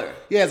killer.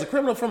 Yeah, as a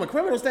criminal, from a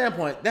criminal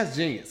standpoint, that's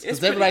genius.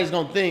 Because everybody's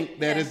gonna think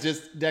that it's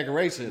just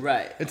decoration,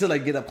 right? Until they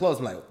get up close,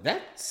 I'm like,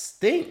 that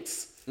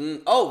stinks.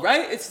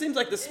 Right. It seems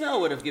like the smell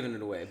would have given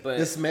it away, but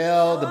the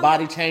smell, the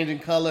body changing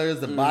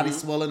colors, the body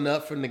swelling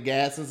up from the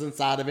gases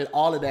inside of it,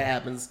 all of that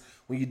happens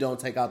when you don't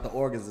take out the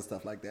organs and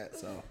stuff like that.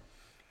 So.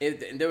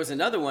 There was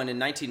another one in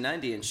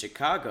 1990 in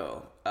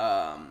Chicago.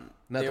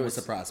 Nothing would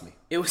surprise me.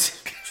 It was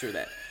true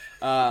that.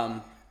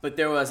 But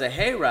there was a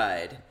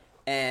hayride,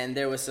 and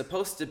there was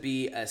supposed to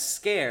be a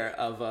scare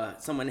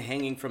of someone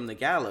hanging from the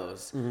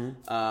gallows.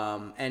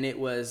 And it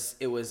was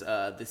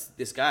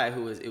this guy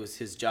it was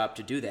his job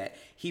to do that.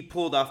 He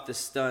pulled off the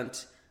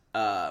stunt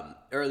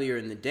earlier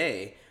in the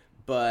day,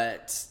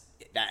 but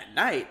that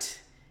night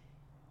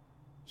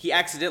he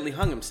accidentally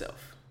hung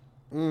himself.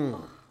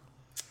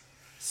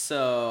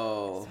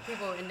 So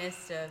people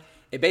witnessed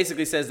it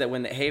basically says that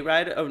when the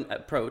hayride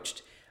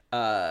approached,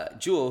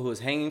 Jewel, who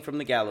was hanging from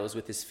the gallows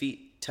with his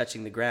feet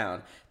touching the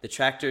ground, the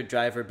tractor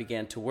driver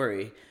began to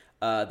worry.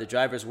 The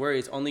driver's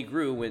worries only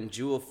grew when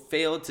Jewel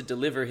failed to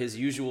deliver his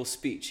usual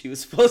speech. He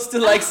was supposed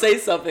to say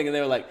something, and they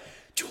were like,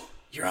 "Jewel,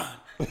 you're on."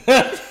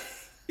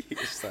 He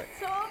was like,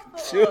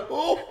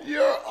 "Jewel,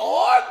 you're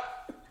on."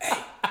 Hey,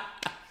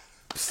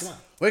 come on,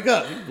 wake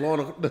up! You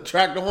blowing the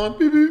tractor horn?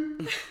 Beep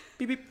beep.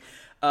 Beep beep.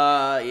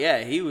 Yeah,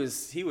 he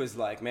was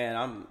like,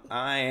 man,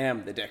 I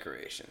am the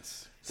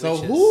decorations. So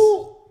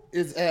who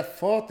is at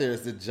fault there?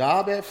 Is the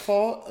job at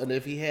fault? And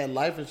if he had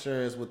life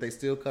insurance, would they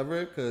still cover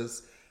it?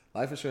 Because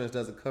life insurance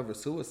doesn't cover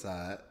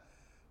suicide.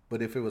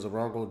 But if it was a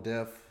wrongful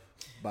death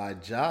by I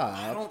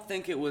job. don't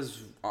think it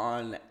was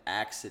on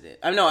accident.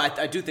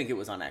 I do think it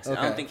was on accident.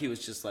 I Okay. don't think he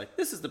was just like,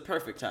 this is the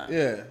perfect time.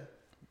 Yeah.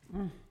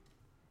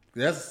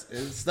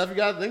 It's stuff you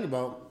gotta think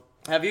about.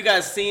 Have you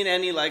guys seen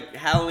any like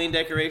Halloween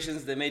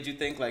decorations that made you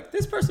think like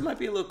this person might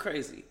be a little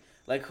crazy?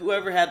 Like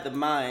whoever had the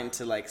mind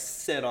to like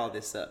set all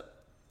this up.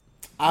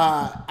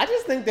 I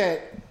just think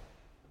that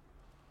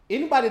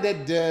anybody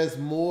that does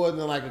more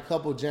than like a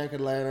couple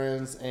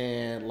jack-o'-lanterns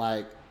and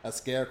like a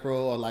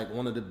scarecrow or like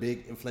one of the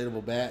big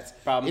inflatable bats.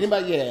 Problems.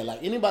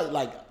 Anybody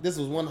like this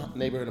was one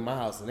neighborhood in my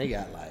house and they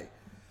got like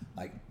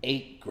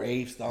 8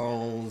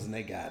 gravestones and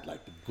they got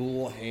like the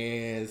ghoul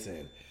hands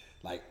and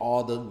like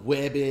all the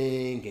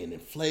webbing and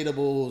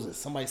inflatables and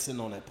somebody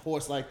sitting on that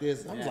porch like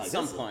this. And I was At like,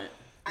 some this is- point.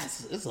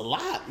 it's a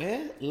lot,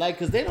 man. Like,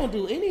 cause they don't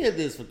do any of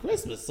this for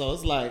Christmas, so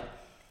it's like,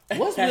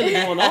 what's really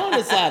going on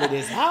inside of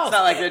this house? It's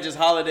not like they're just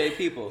holiday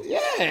people. Yeah,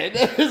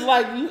 it's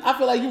like I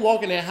feel like you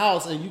walk in that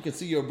house and you can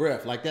see your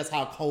breath. Like that's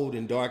how cold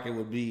and dark it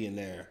would be in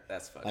there.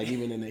 That's funny. Like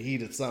even in the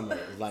heat of summer,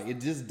 it's like it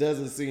just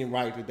doesn't seem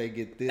right that they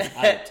get this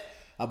hyped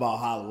about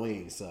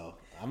Halloween. So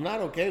I'm not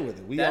okay with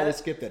it. We That- always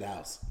skip that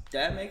house.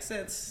 That makes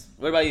sense.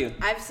 What about you?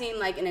 I've seen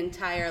like an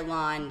entire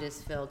lawn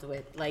just filled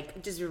with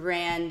like just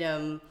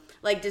random,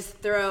 like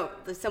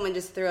someone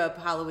just threw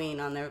up Halloween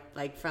on their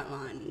like front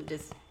lawn,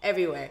 just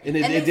everywhere. And it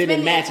it's didn't been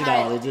the match at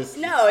entire- all. It just-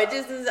 no, it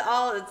just is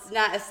all. It's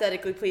not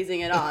aesthetically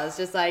pleasing at all. It's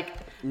just like,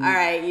 all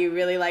right, you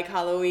really like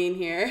Halloween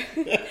here.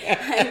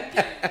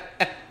 I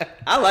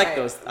like All right.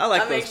 those. I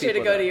like I'll those make sure to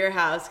people, go though. to your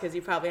house because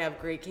you probably have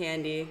great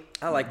candy.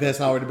 I like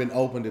That's already been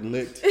opened and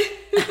licked.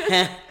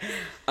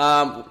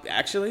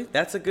 Actually,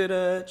 that's a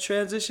good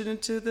transition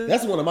into the.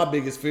 That's one of my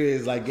biggest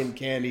fears, like getting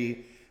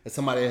candy that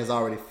somebody has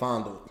already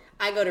fondled.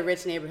 I go to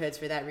rich neighborhoods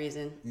for that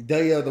reason.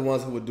 They are the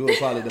ones who would do it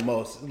probably the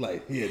most.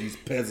 Like, yeah, these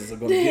peasants are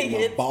going to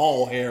get my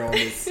ball hair on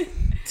this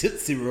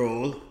Tootsie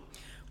Roll.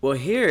 Well,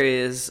 here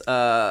is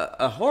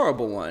a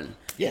horrible one.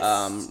 Yes,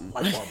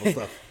 like horrible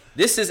stuff.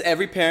 This is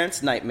every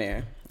parent's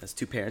nightmare. As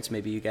 2 parents,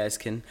 maybe you guys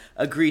can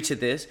agree to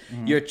this.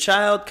 Your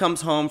child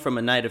comes home from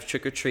a night of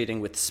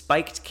trick-or-treating with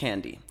spiked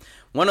candy.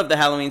 One of the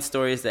Halloween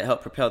stories that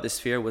helped propel this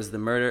fear was the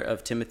murder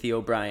of Timothy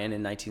O'Brien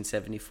in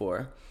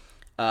 1974.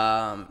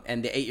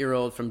 And the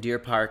 8-year-old from Deer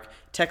Park,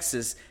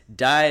 Texas,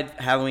 died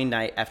Halloween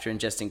night after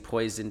ingesting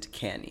poisoned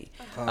candy.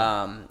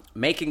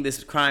 Making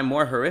this crime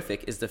more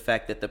horrific is the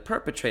fact that the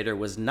perpetrator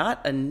was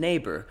not a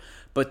neighbor,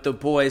 but the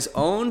boy's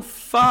own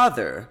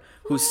father,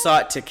 who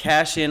sought to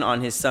cash in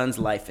on his son's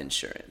life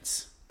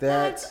insurance.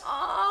 That's That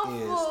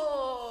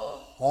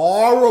awful.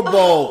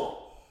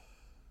 horrible.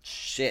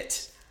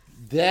 Shit.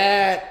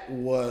 That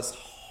was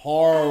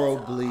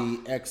horribly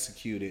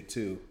executed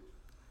too.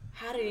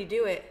 How did he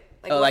do it?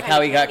 Oh, what like kind how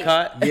of he got candy?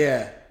 caught?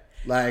 Yeah,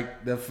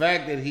 like the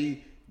fact that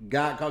he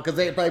got caught because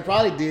they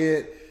probably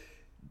did.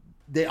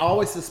 They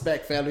always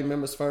suspect family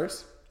members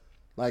first,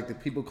 like the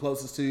people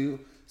closest to you.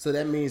 So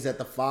that means that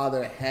the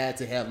father had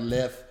to have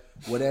left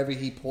whatever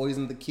he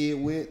poisoned the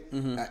kid with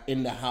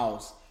in the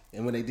house.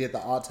 And when they did the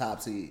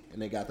autopsy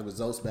and they got the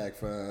results back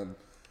from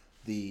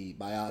the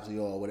biopsy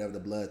or whatever the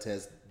blood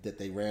test that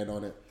they ran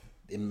on it,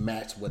 it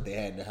matched what they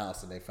had in the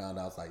house. And they found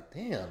out, I was like,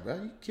 damn, bro,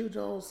 you killed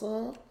your own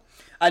son?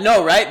 I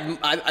know, right?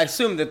 I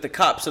assume that the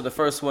cops are the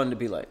first one to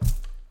be like,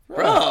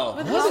 bro,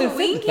 With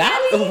Halloween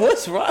candy?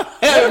 what's wrong?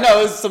 I don't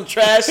know, it's some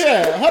trash.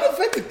 Yeah,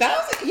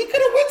 150,000. He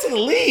could have went to the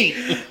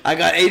league. I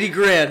got 80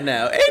 grand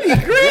now.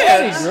 80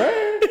 grand? 80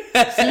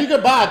 grand. So you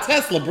could buy a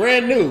Tesla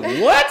brand new.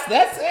 What?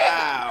 That's it.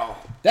 Wow.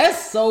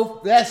 That's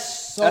so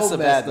That's a messed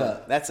bad up.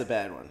 one. That's a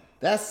bad one.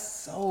 That's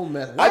so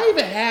messed. Why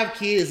even have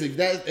kids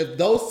if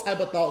those type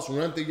of thoughts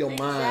run through your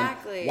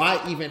Exactly. mind?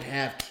 Why even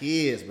have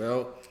kids,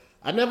 bro?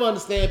 I never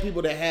understand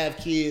people that have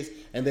kids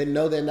and they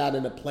know they're not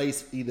in a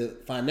place either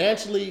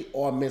financially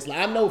or mentally.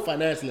 I know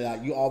financially,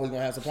 like you always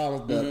gonna have some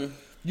problems, but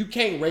you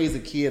can't raise a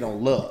kid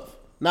on love.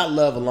 Not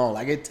love alone.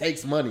 Like it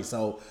takes money.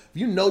 So if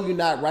you know you're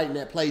not right in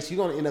that place,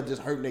 you're gonna end up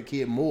just hurting that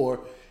kid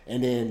more.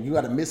 And then you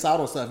gotta miss out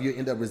on stuff. You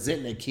end up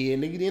resenting that kid,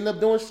 and then you end up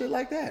doing shit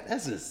like that.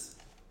 That's just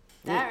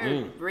That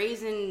or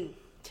raising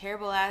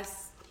terrible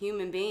ass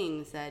human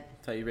beings that.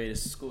 That's how you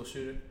raise a school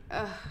shooter.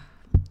 Ugh.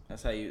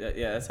 That's how you.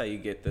 That's how you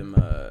get them.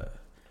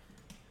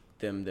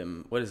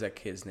 Them. What is that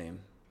kid's name?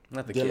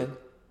 Not the kid. Dylan?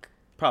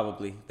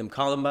 Probably them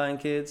Columbine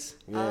kids.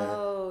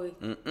 Oh,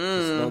 just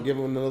don't give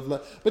them enough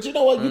love. But you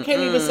know what? You can't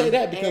even say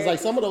that because like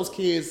some of those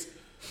kids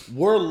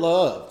were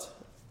loved.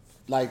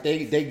 Like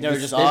they were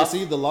just they off?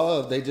 received the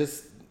love. They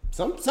just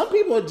some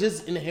people are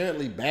just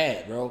inherently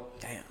bad, bro.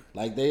 Damn.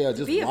 Like they are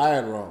just be a-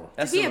 wired wrong. to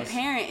That's be the a most-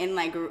 parent and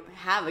like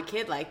have a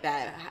kid like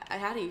that,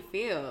 how do you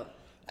feel?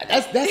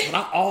 That's what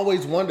I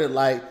always wondered.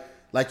 Like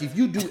if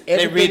you do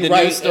everything read the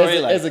right news story,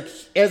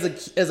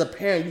 as a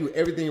parent, you do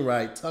everything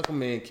right. Tuck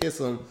them in, kiss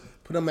them,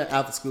 put them in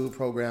after school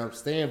programs,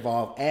 stay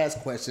involved, ask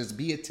questions,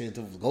 be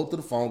attentive, go to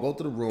the phone, go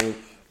to the room,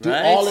 do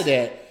Right. all of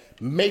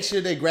that. Make sure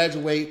they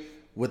graduate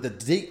with a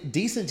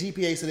decent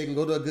GPA so they can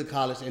go to a good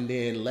college, and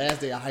then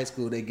last day of high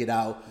school they get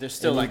out. They're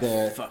still and like,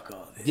 either, fuck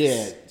all this.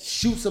 yeah,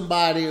 shoot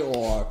somebody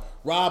or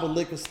rob a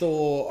liquor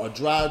store or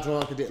drive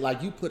drunk,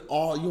 like you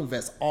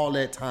invest all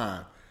that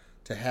time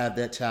to have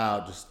that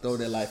child just throw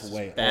their life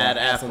away. Bad Or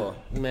have apple.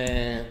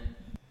 Man,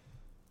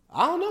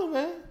 I don't know,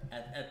 man.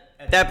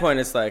 At that point,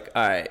 it's like,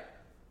 all right,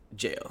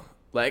 jail.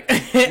 Like,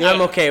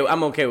 I'm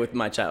okay with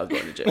my child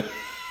going to jail.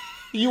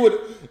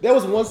 There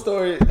was one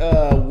story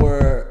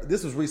where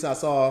this was recent. I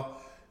saw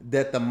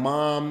that the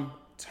mom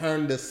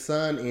turned the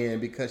son in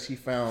because she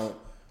found,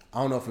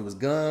 I don't know if it was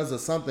guns or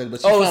something,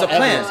 but she Oh, it was a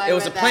found evidence. plan. It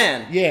was a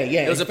plan. Yeah.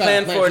 It was a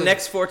plan for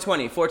next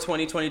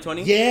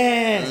 2020.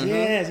 Yes, Mm-hmm.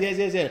 yes.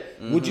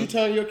 Mm-hmm. Would you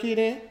turn your kid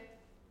in?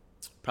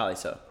 Probably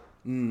so.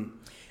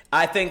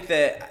 I think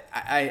that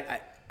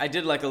I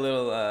did like a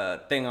little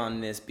thing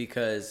on this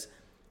because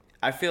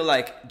I feel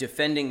like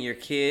defending your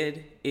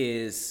kid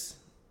is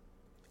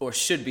or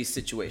should be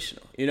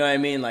situational. You know what I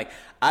mean? Like,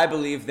 I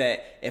believe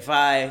that if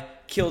I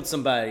killed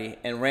somebody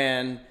and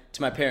ran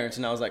to my parents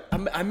and I was like,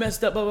 I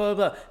messed up, blah, blah,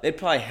 blah, they'd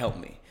probably help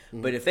me.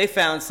 But if they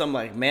found some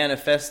like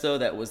manifesto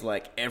that was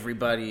like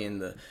everybody in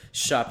the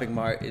shopping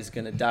mart is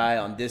going to die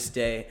on this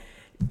day,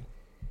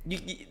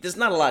 there's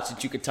not a lot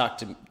that you could talk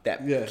to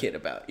that kid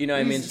about. You know what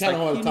I mean? It's kind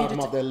of hard to talk them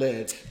off their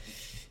ledge.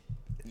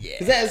 Yeah.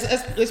 Because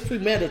it's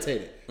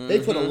premeditated. They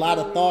put a lot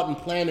of thought and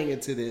planning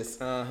into this.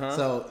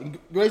 So,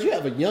 Grace, you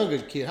have a younger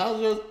kid.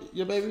 How's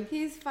your baby?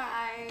 He's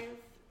 5.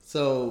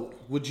 So,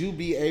 would you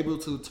be able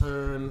to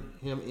turn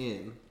him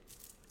in?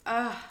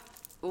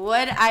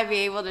 Would I be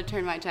able to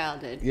turn my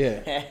child in?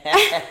 Yeah.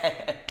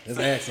 Let's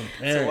ask some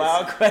parents. It's a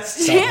wild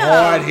question. Some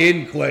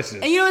hard-hitting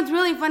questions. And you know, it's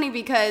really funny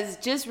because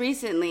just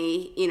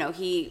recently, you know,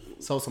 he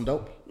Sold some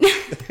dope? he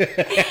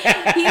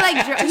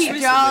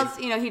draws,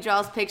 you know, he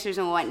draws pictures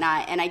and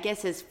whatnot. And I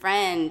guess his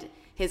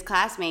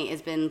classmate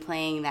has been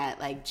playing that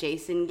like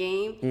Jason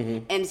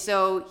game. And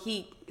so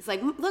it's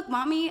like, look,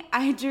 mommy,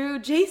 I drew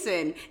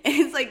Jason. And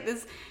it's like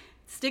this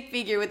stick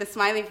figure with a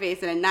smiley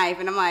face and a knife.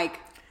 And I'm like,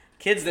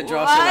 kids that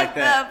draw shit like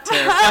that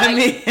terrify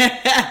me. And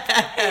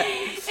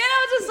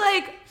I was just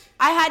like,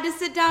 I had to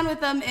sit down with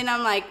him, and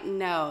I'm like,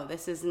 no,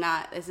 this is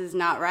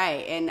not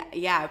right. And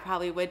yeah, I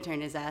probably would turn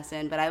his ass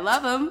in, but I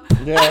love him.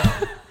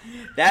 Yeah.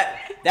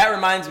 That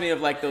reminds me of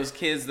like those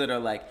kids that are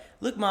like,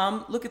 look,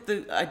 mom,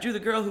 I drew the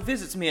girl who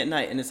visits me at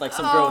night, and it's like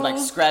some girl with like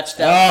scratched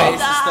out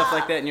face and stuff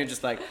like that, and you're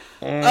just like,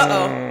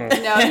 No,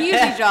 he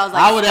usually draws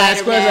like I would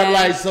ask questions. I'm Spider-Man.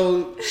 like,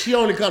 so she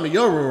only come to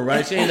your room,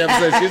 right? She ain't never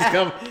said she's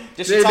come.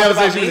 Did She she ain't talk never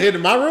said about she was me?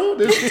 hitting my room.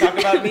 Did she talk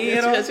about me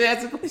at all? She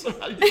asked a question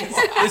about you.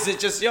 Is it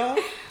just y'all?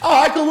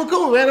 All right,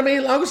 cool, man. I mean,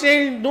 as long as she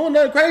ain't doing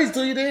nothing crazy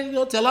to you,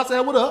 then tell us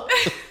what up.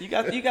 You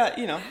got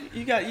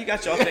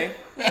y'all thing.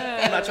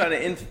 I'm not trying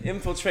to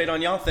infiltrate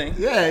on y'all thing.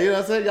 Yeah, you know what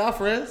I'm saying? Y'all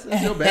friends.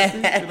 It's your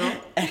besties, you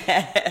know?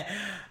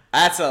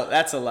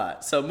 That's a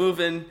lot. So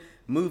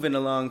moving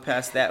along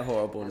past that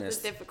horribleness.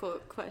 It's a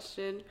difficult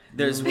question.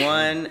 There's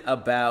one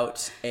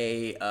about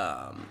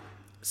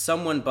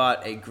someone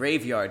bought a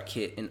graveyard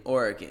kit in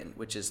Oregon,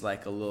 which is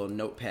like a little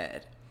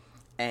notepad,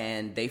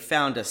 and they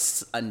found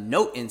a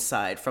note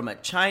inside from a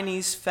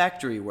Chinese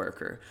factory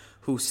worker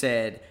who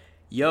said,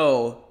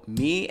 yo,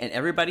 me and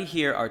everybody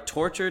here are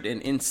tortured and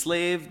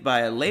enslaved by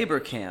a labor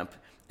camp,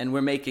 and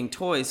we're making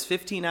toys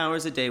 15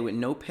 hours a day with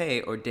no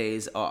pay or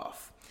days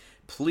off.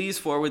 Please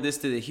forward this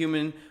to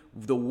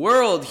the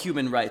World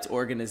Human Rights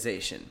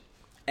Organization.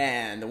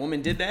 And the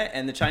woman did that,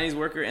 and the Chinese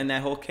worker and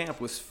that whole camp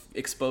was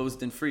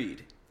exposed and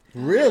freed.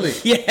 Really?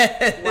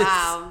 Yes.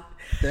 Wow.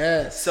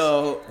 That's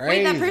So crazy.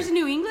 Wait, that person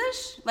knew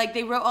English? Like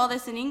they wrote all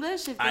this in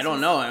English? I don't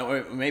know,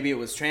 or maybe it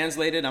was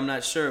translated. I'm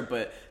not sure.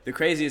 But the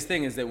craziest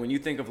thing is that when you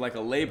think of like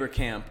a labor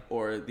camp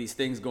or these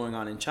things going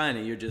on in China,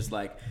 you're just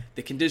like,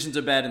 the conditions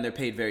are bad and they're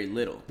paid very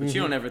little. But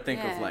you don't ever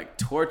think of like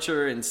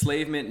torture,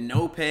 enslavement,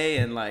 no pay,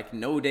 and like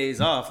no days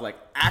off, like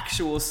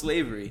actual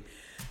slavery.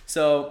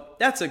 So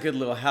that's a good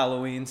little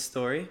Halloween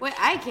story. Wait,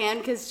 I can,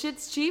 because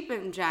shit's cheap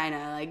in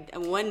China. Like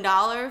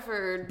 $1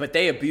 for... But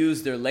they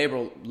abuse their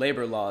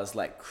labor laws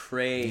like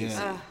crazy.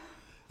 Yeah.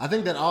 I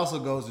think that also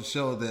goes to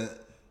show that,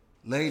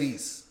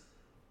 ladies,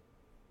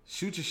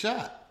 shoot your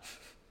shot.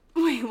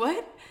 Wait,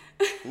 what?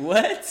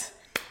 What?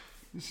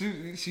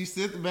 She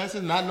sent the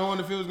message not knowing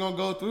if it was going to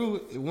go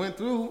through. It went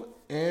through,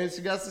 and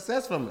she got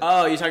success from it.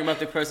 Oh, you're talking about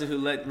the person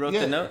who wrote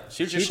the note?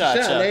 Shoot your shot,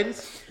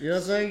 ladies. You know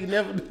what I'm saying? You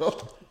never know.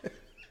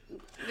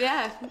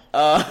 Yeah.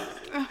 That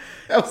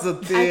was a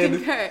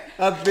concur.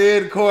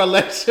 thin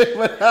correlation.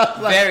 But I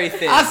was like, Very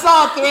thin. I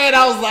saw a thread.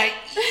 I was like,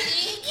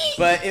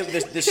 But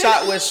the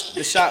shot was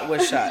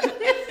shot.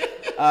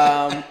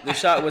 The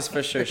shot was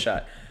for sure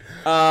shot.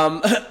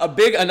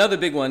 Another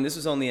big one. This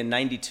was only in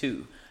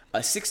 '92. A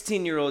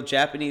 16-year-old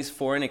Japanese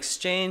foreign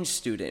exchange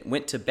student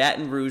went to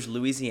Baton Rouge,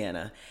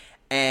 Louisiana,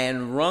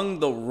 and rung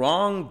the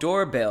wrong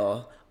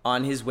doorbell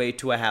on his way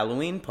to a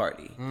Halloween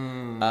party.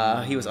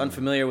 He was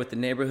unfamiliar with the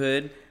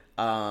neighborhood,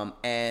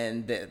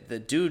 and the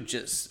dude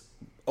just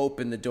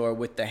opened the door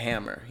with the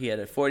hammer. He had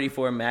a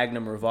 .44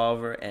 Magnum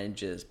revolver and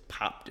just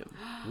popped him.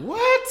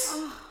 what?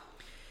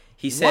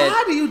 He said,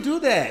 Why do you do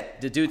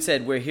that? the dude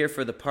said, we're here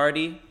for the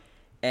party.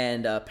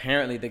 And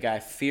apparently the guy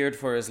feared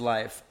for his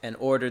life and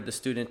ordered the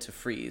student to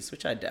freeze,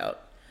 which I doubt.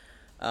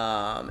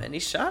 and he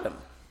shot him.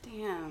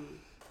 Damn.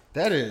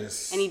 That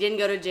is. And he didn't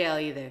go to jail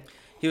either.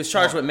 He was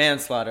charged with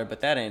manslaughter,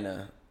 but that ain't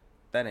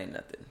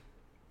nothing.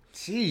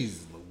 Jeez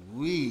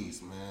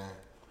Louise, man.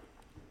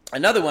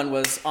 Another one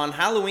was on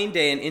Halloween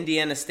Day in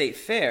Indiana State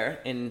Fair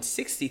in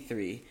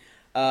 '63.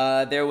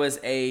 There was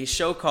a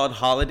show called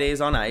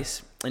Holidays on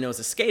Ice, and it was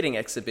a skating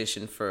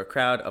exhibition for a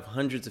crowd of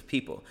hundreds of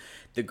people.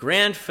 The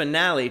grand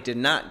finale did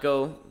not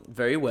go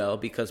very well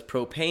because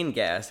propane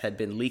gas had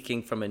been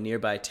leaking from a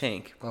nearby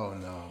tank. Oh,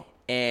 no.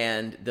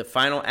 And the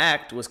final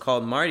act was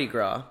called Mardi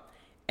Gras,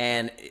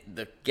 and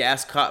the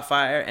gas caught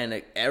fire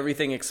and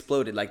everything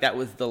exploded. Like, that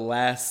was the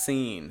last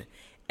scene.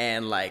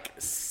 And, like,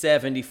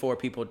 74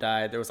 people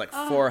died. There was, like,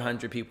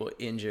 400 people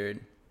injured.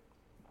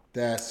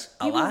 That's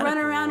People run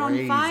around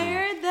crazy. on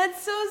fire?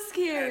 That's so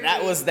scary.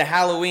 That was the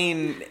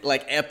Halloween,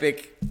 like,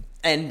 epic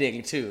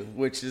ending, too,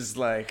 which is,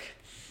 like,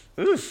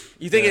 oof.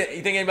 You think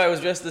anybody was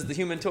dressed as the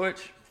Human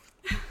Torch?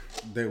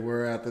 They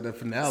were after the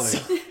finale.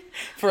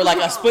 For, like,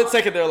 a split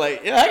second, they were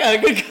like, yeah, I got a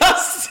good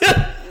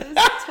costume.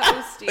 It's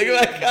toasty. Look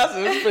at my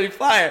costume. It's pretty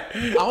fire.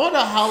 I wonder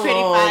how Pretty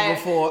long fire.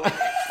 before.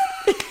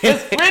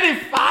 It's pretty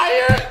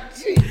fire.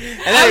 Gee.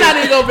 And I'm then not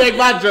even gonna make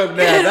my joke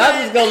now.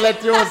 I'm just gonna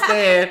let yours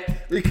stand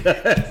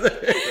because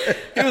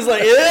he was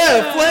like,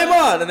 yeah, flame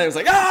on. And then he was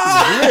like,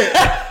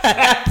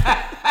 ah.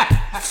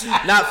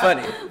 Not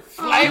funny.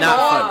 flame Not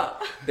on.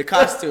 funny. The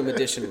costume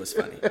edition was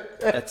funny.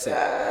 That's it.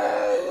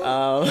 It's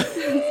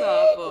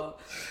awful.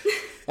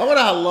 I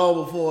wonder how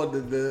long before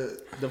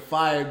the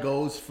fire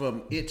goes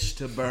from itch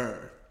to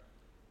burn.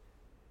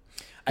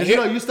 I Cause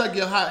hear- you stuck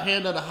your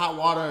hand under hot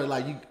water,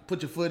 like you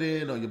put your foot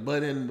in or your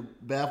butt in the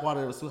bath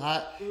water, it was too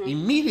hot.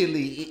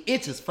 Immediately it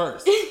itches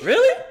first.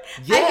 Really?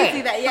 Yeah. I can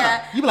see that,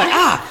 yeah. You be like,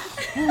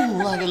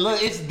 ooh, like a little,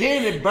 it's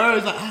then it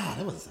burns like,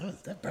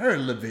 that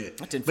burned a little bit.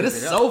 didn't But it's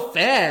feel it so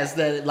fast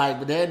that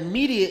the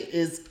immediate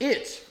is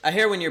itch. I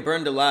hear when you're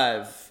burned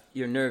alive,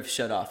 your nerves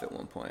shut off at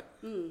one point,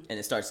 and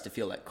it starts to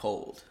feel like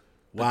cold.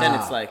 But then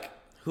Wow. it's like,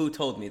 who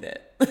told me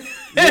that?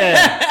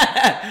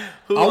 Yeah.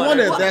 Who I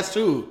wonder wanted- if that's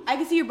true. I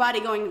can see your body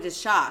going into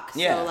shock.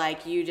 Yeah. So,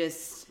 like, you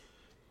just...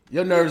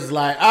 Your nerves is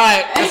like, all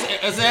right, that's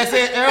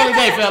it. Early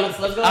day, fellas.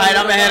 Let's go. All right,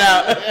 I'm gonna head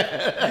out.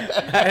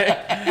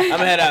 I'm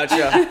gonna head out,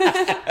 y'all.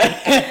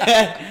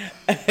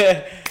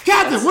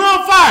 Captain, we're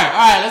on fire.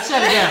 All right, let's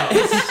shut it down.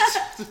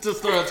 Just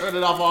start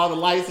turning off all the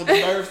lights in the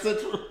nerve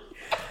central.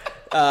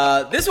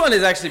 This one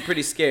is actually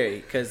pretty scary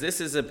because this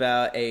is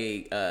about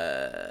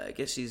I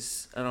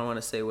guess I don't want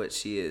to say what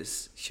she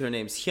is. Her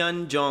name's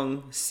Hyun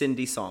Jong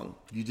Cindy Song.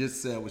 You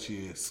just said what she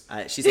is.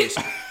 She's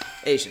Asian.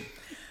 Asian.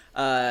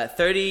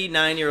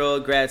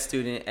 39-year-old grad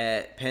student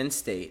at Penn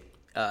State.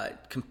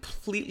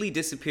 Completely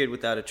disappeared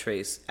without a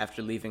trace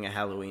after leaving a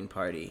Halloween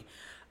party.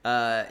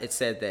 It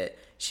said that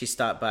she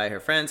stopped by her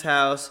friend's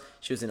house.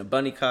 She was in a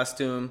bunny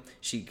costume.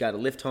 She got a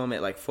lift home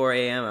at like 4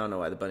 a.m. I don't know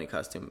why the bunny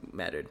costume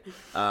mattered.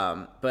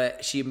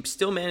 But she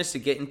still managed to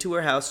get into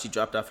her house. She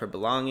dropped off her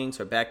belongings,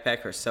 her backpack,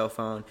 her cell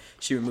phone.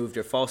 She removed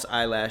her false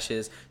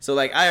eyelashes. So,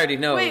 like, I already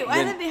know. Wait,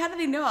 how did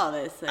they know all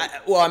this? Like,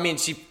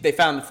 They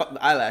found the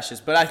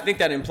eyelashes. But I think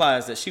that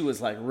implies that she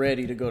was, like,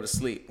 ready to go to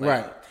sleep. Like,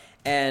 Right.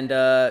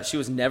 And she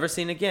was never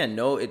seen again.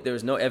 There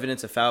was no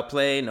evidence of foul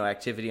play, no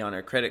activity on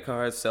her credit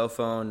cards, cell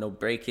phone, no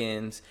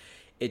break-ins.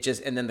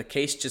 And then the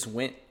case just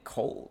went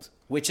cold,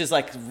 which is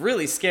like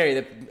really scary.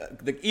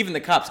 That even the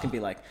cops can be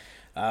like,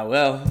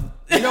 well,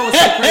 You know what's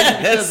so crazy?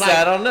 Because,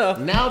 I don't know.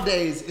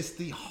 Nowadays, it's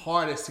the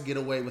hardest to get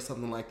away with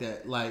something like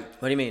that. Like,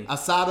 What do you mean?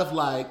 Outside of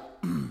like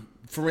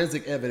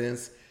forensic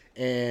evidence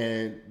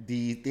and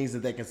the things that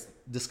they can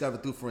discover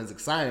through forensic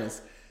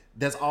science,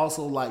 there's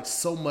also like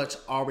so much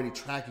already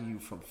tracking you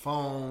from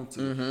phone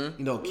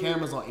to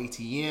cameras on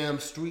ATM,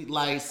 street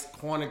lights,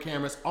 corner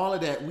cameras, all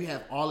of that. We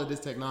have all of this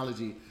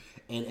technology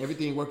and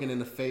everything working in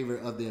the favor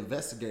of the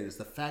investigators.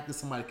 The fact that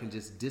somebody can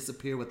just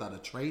disappear without a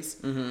trace,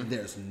 and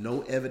there's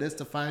no evidence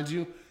to find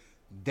you,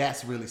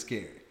 that's really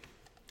scary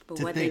but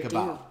to what think they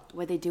about. do?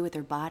 What they do with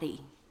their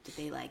body? Did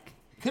they like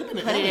Could have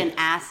been put an it in alien.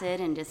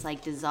 acid and just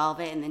like dissolve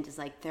it and then just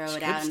like throw it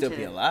Could out still into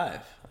be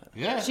alive.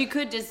 Yeah. She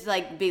could just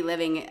like be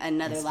living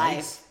another In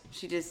life. space.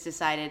 She just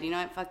decided, you know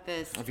what, fuck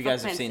this. If you Fuck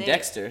guys have Penn seen State.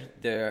 Dexter,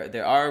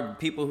 there are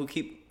people who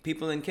keep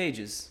people in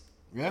cages,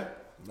 Yeah.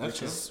 That's which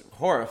true. is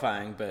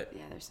horrifying. But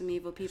Yeah, there's some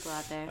evil people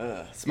out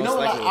there. it's You most know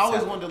what? likely I what's always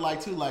happening. wonder,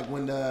 like, too, like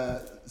when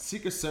the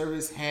Secret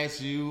Service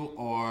has you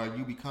or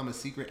you become a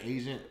secret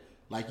agent,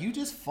 like you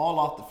just fall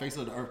off the face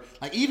of the earth.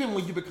 Like even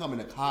when you becoming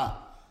a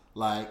cop,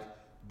 like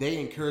they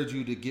encourage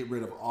you to get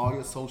rid of all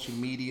your social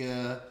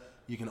media.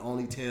 You can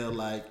only tell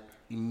like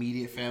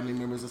immediate family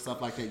members and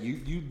stuff like that.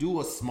 You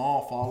do a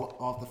small fall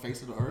off the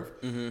face of the earth.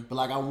 But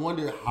like I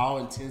wonder how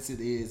intense it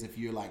is if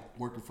you're like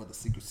working for the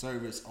Secret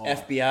Service or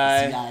FBI.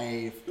 the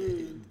CIA,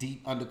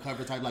 deep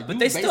undercover type. Like, But you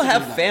they still basically,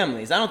 have like,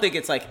 families. I don't think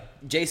it's like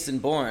Jason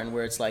Bourne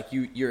where it's like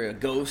you're a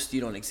ghost,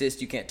 you don't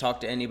exist, you can't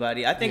talk to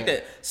anybody. I think Yeah.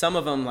 that some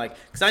of them, like,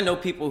 because I know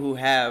people who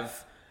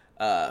have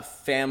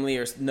family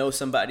or know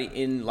somebody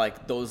in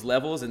like those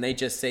levels, and they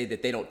just say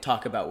that they don't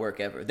talk about work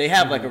ever. They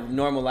have like a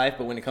normal life,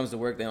 but when it comes to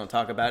work, they don't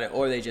talk about it,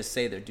 or they just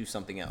say they do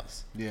something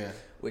else. Yeah.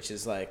 Which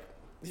is like,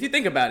 if you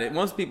think about it,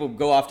 most people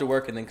go off to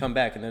work and then come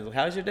back and they're like,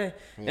 "How's your day?"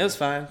 It was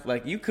fine.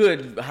 Like, you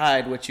could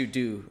hide what you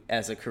do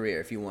as a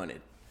career if you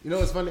wanted. You know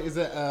what's funny is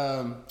that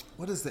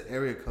what is the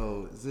area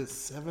code? Is it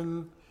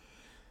 7?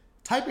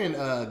 Type in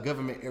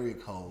government area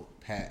code,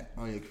 Pat,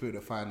 on your computer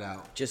to find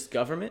out. Just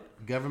government?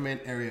 Government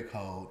area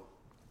code.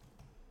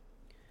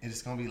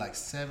 It's gonna be like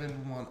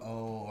 710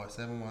 or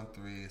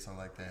 713 or something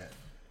like that.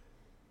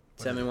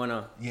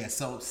 710. Yeah,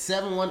 so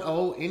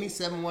 710, any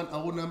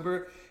 710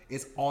 number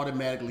is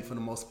automatically, for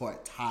the most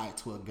part, tied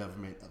to a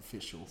government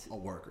official or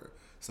worker.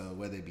 So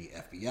whether it be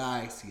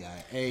FBI,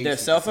 CIA, Their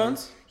cell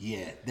phones?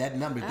 Yeah, that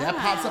number that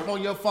pops up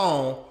on your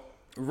phone.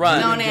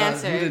 Run. Don't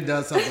answer. You done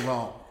done something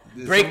wrong.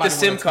 Break the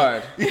SIM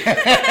card. Somebody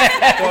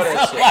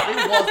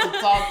wants to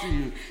talk to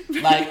you.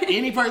 Like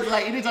any person,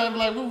 like anytime,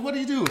 like, well, what do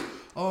you do?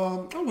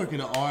 I'm working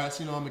in arts.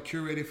 You know, I'm a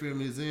curator for a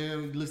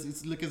museum.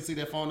 Look and see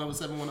that phone number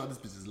 710. This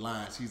bitch is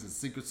lying. She's a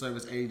Secret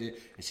Service agent,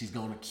 and she's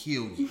gonna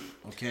kill you.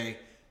 Okay,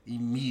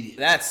 immediately.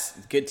 That's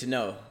good to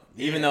know.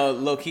 Even though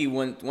low key,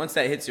 once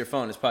that hits your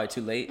phone, it's probably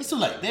too late. It's too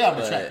late. They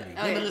already tracking you.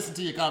 Oh, They've yeah. been listening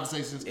to your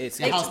conversations.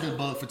 Your house been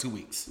bugged for 2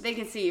 weeks. They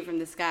can see you from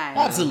the sky.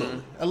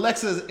 Absolutely.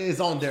 Alexa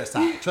is on their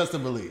side. Trust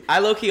and believe. I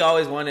low key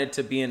always wanted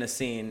to be in a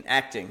scene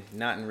acting,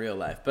 not in real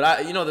life.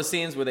 But the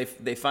scenes where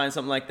they find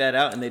something like that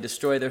out and they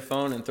destroy their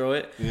phone and throw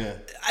it. Yeah.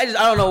 I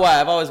don't know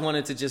why. I've always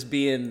wanted to just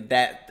be in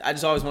that. I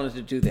just always wanted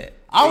to do that.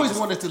 I always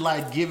wanted to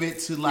like give it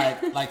to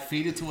like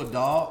feed it to a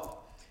dog.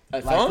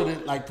 A phone?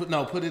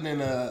 Put it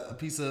in a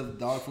piece of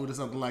dog food or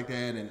something like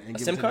that, and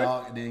give SIM it to card? the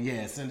dog, and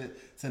then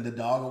send the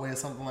dog away or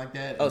something like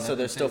that. Oh, And so then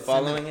they're still send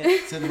following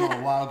it? Send them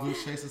on a wild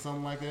goose chase or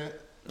something like that.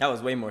 That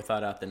was way more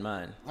thought out than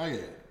mine. Oh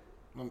yeah,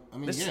 I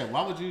mean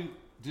why would you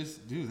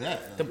just do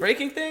that? The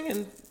breaking thing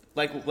and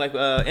like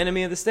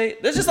Enemy of the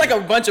State. There's just like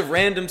a bunch of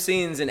random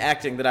scenes in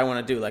acting that I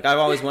want to do. Like, I've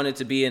always wanted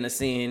to be in a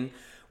scene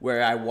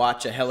where I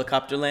watch a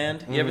helicopter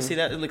land. You ever see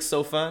that? It looks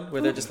so fun. Where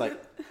they're just like.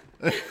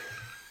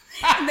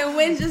 The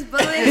wind's just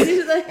blowing.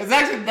 Like, It's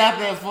actually not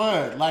that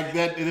fun. Like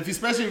that,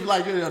 especially if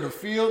like you're on the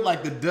field,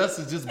 like the dust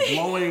is just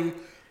blowing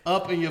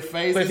up in your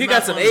face. But if It's you not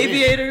got some fun to be.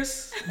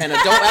 aviators and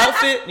adult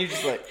outfit, you're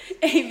just like.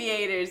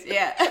 aviators,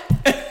 yeah.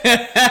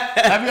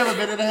 Have you ever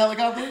been in a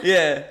helicopter?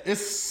 Yeah.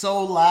 It's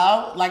so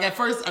loud. Like at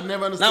first, I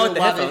never Not understood with the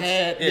why headphones. they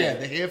had Yeah.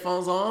 the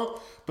headphones on.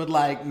 But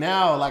like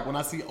now, like when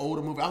I see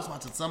older movies, I was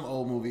watching some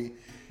old movie,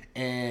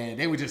 and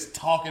they were just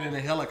talking in a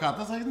helicopter.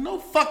 I was like, no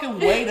fucking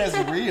way, that's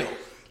real.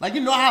 Like,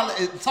 you know how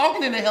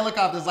talking in a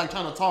helicopter is like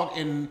trying to talk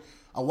in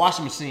a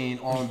washing machine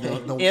on the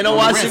In a on the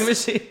washing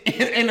rinse. machine.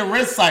 In the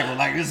rinse cycle,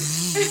 like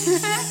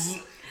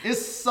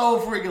it's so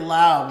freaking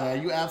loud,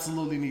 man. You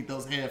absolutely need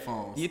those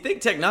headphones. You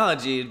think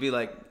technology would be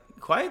like,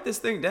 quiet this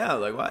thing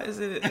down. Like, why is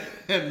it?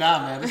 Nah,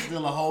 man, it's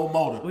still a whole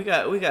motor. We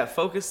got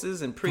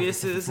Focuses and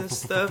Priuses and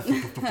stuff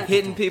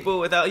hitting people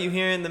without you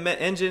hearing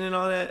the engine and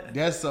all that.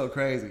 That's so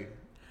crazy.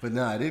 But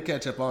nah, it did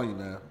catch up on you,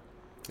 man.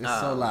 It's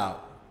so loud.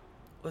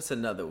 What's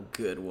another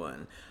good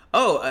one?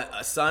 Oh,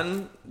 a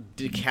son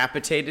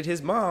decapitated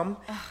his mom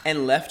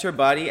and left her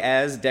body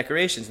as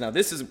decorations. Now,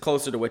 this is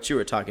closer to what you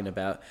were talking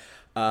about.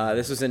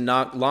 This was in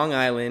Long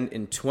Island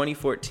in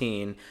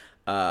 2014.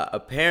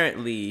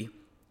 Apparently,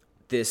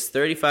 this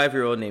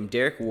 35-year-old named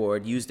Derek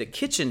Ward used a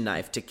kitchen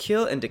knife to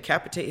kill and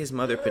decapitate his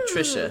mother,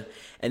 Patricia,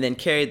 and then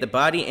carried the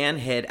body and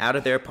head out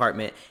of their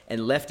apartment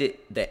and left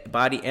the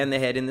body and the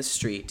head in the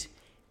street.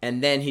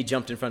 And then he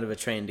jumped in front of a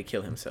train to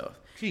kill himself.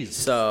 Jesus.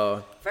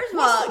 So First of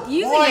all,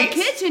 using point? a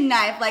kitchen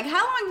knife, like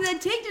how long does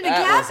that take to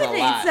That was a decapitate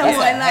lot. someone? It's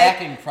a Like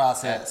hacking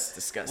process. That's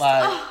disgusting.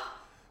 Like,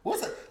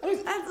 what's it?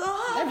 that's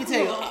awful. Let me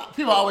tell you,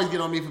 people always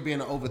get on me for being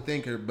an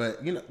overthinker,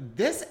 but you know,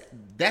 that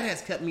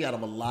has kept me out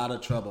of a lot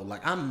of trouble.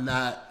 Like, I'm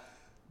not,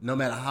 no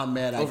matter how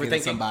mad I get Overthinking?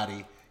 at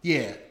somebody,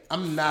 yeah,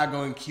 I'm not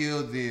going to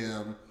kill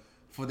them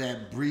for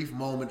that brief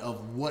moment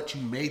of what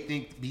you may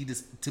think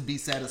to be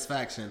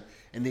satisfaction,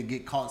 and then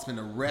get caught spend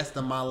the rest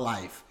of my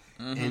life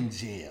in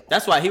jail.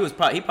 that's why he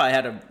probably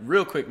had a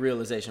real quick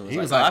realization. He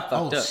was "Oh, like, I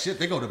fucked oh up. shit,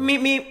 they go to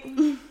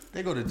Meep.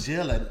 They go to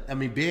jail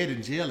bed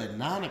in jail at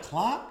 9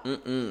 o'clock.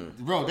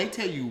 Bro, they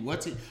tell you what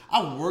to.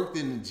 I worked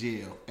in the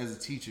jail as a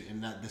teacher,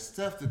 and the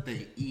stuff that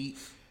they eat,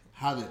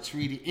 how they're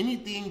treated,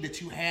 anything that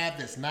you have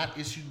that's not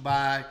issued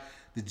by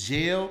the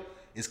jail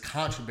is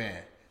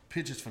contraband.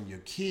 Pictures from your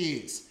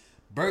kids,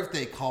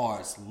 birthday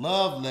cards,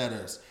 love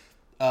letters,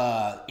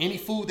 any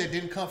food that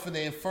didn't come from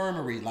the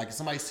infirmary, like if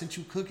somebody sent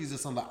you cookies or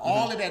something,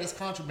 all of that is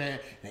contraband.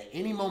 At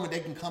any moment,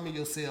 they can come in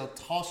your cell,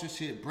 toss your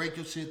shit, break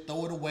your shit,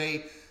 throw it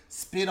away,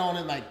 spit on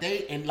it,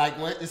 like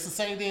when it's the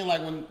same thing.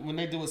 Like when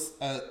they do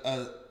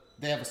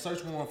they have a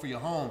search warrant for your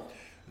home.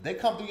 If they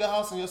come through your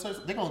house and your search,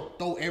 they're gonna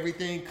throw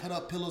everything, cut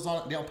up pillows on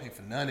it. They don't pay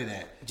for none of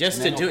that. Just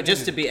And to they do gonna it,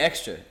 just to be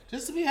extra,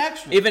 just to be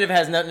extra. even if it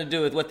has nothing to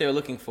do with what they're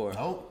looking for.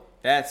 Nope.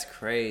 That's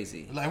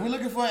crazy. Like, we're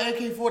looking for an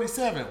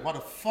AK-47. Why the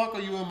fuck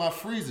are you in my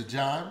freezer,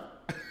 John?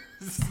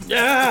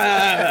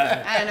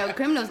 Yeah. I don't know.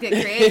 Criminals get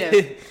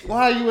creative.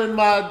 Why are you in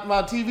my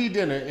TV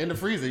dinner in the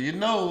freezer? You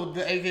know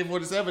the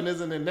AK-47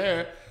 isn't in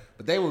there,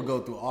 but they will go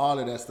through all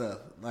of that stuff.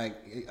 Like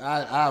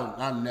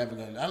I'm never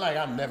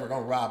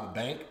gonna rob a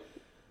bank.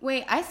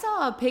 Wait, I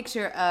saw a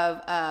picture of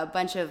a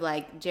bunch of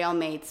like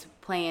jailmates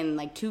playing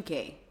like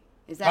 2K.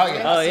 Is that Oh, real?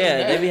 yeah. Oh yeah,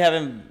 that. they be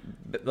having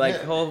like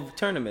Yeah. whole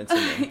tournaments in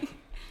there.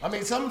 I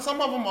mean, some of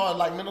them are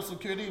like mental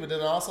security, but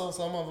then also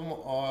some of them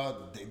are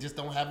they just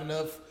don't have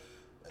enough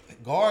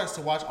guards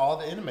to watch all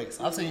the inmates.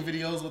 I've seen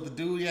videos with the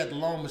dude, he had the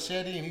long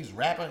machete and he's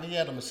rapping, he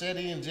had a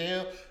machete in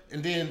jail,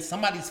 and then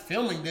somebody's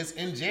filming this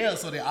in jail,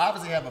 so they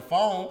obviously have a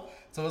phone.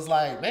 So it's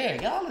like, man,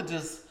 y'all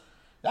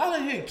are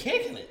here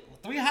kicking it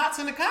with 3 hots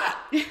in the cot.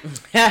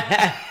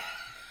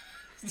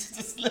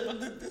 Just living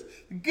the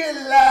good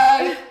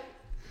life.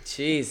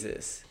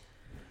 Jesus.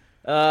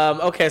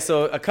 Okay,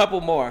 so a couple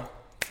more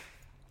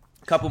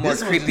This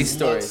one creepy just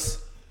stories.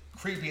 looks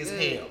creepy as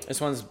hell. This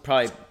one's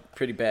probably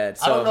pretty bad.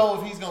 So I don't know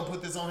if he's gonna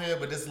put this on here,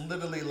 but it's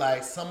literally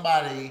like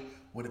somebody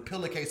with a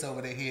pillowcase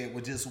over their head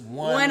with just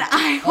one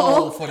eye hole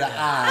hole. for the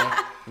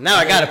eye. now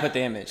I gotta put the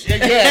image.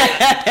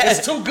 Yeah,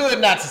 it's too good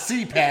not to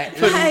see, Pat.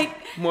 Like,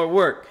 More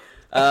work.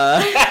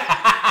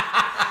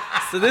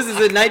 So this is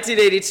in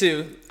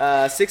 1982.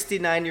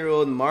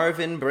 69-year-old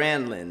Marvin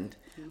Brandland.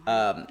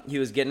 He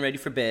was getting ready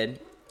for bed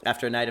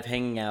after a night of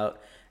handing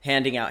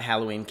out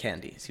Halloween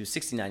candies. He was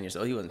 69 years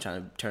old. He wasn't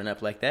trying to turn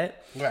up like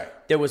that. Right.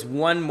 There was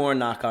one more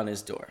knock on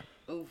his door.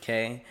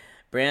 Okay.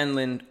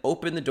 Brandland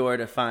opened the door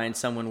to find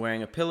someone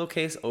wearing a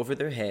pillowcase over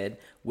their head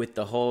with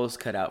the holes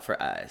cut out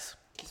for eyes.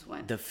 just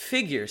one. The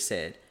figure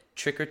said,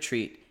 "Trick or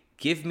treat,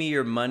 give me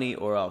your money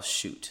or I'll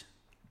shoot."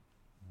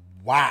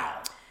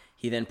 Wow.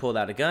 He then pulled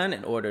out a gun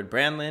and ordered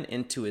Brandland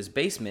into his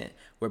basement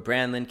where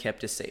Brandland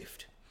kept a safe.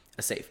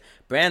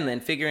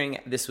 Brandland, figuring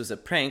this was a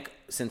prank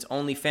since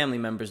only family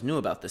members knew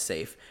about the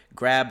safe,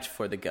 grabbed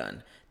for the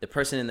gun. The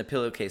person in the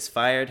pillowcase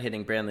fired,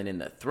 hitting Brandland in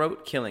the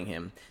throat, killing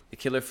him. The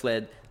killer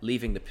fled,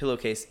 leaving the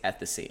pillowcase at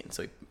the scene.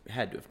 So he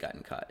had to have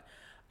gotten caught.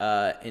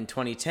 In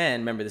 2010,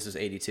 remember this was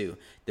 82,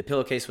 the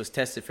pillowcase was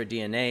tested for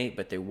DNA,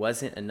 but there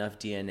wasn't enough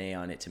DNA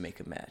on it to make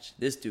a match.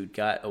 This dude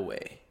got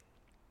away.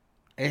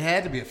 It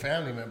had to be a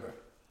family member.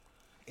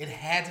 It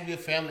had to be a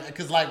family,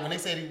 because like when they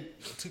said he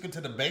took it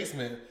to the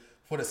basement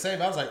for the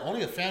safe, I was like,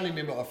 only a family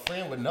member or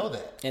friend would know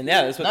that. And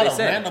yeah, that's what Not they a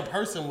said. random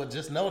person would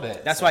just know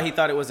that. That's why he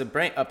thought it was a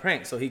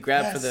prank. So he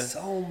grabbed That's for the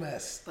so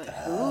messed But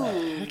up.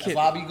 ooh. That's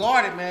why I be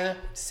guarded, man.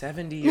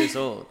 70 years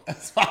old.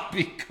 That's why I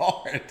be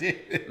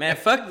guarded. Man,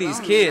 fuck these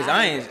kids.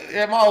 I ain't.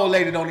 Yeah, my old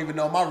lady don't even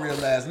know my real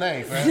last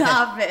name, fam.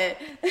 Stop it.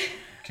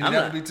 Can I'm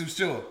never not- be too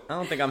sure. I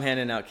don't think I'm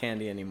handing out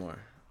candy anymore.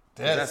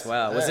 That's- That's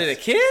wild. Was it a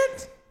that's-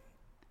 kid?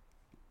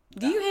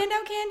 Do you hand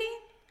out candy?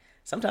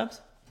 Sometimes.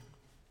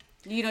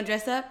 You don't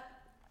dress up?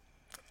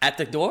 At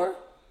the door?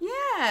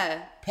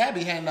 Yeah. Pat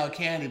be handing out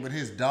candy, but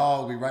his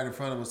dog be right in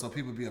front of him, so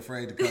people be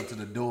afraid to come to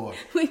the door.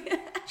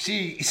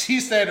 She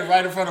standing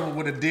right in front of him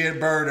with a dead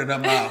bird in her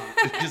mouth,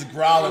 just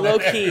growling Low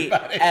at key,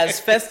 everybody. as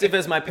festive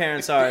as my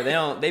parents are,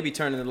 they be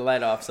turning the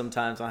light off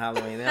sometimes on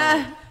Halloween.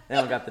 They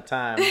don't got the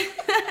time.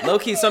 Low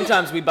key,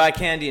 sometimes we buy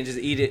candy and just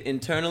eat it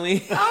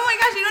internally. Oh my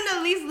gosh, you don't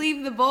at least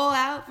leave the bowl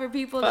out for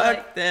people to Fuck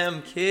like.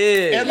 them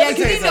kids. And Yeah, let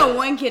me 'cause tell you know something.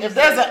 one kid If is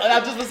there's like- I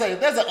just want to say, if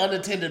there's an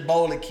unattended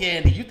bowl of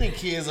candy, you think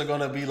kids are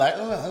gonna be like,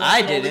 oh,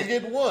 I only didn't.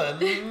 get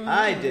one.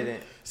 I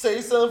didn't.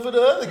 Say something for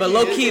the other. But kids.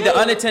 low key, the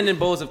unattended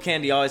bowls of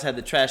candy always had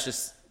the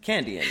trashiest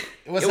candy in it.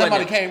 When It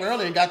somebody wasn't- came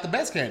early and got the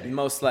best candy.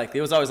 Most likely.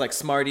 It was always like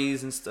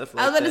Smarties and stuff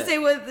like I was that. going to say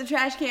with the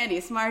trash candy,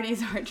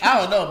 Smarties are trash.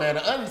 I don't know, man.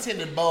 The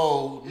unattended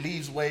bowl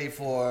leaves way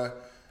for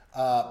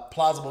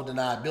plausible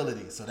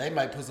deniability. So they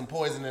might put some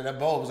poison in that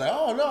bowl. It was like,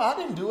 oh no, I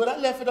didn't do it. I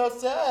left it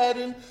outside,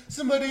 and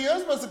somebody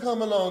else must have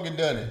come along and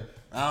done it.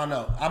 I don't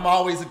know. I'm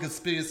always a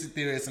conspiracy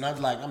theorist, and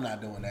I'm like, I'm not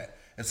doing that.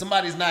 If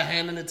somebody's not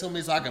handing it to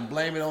me so I can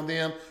blame it on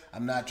them,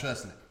 I'm not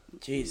trusting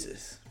it.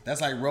 Jesus. That's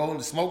like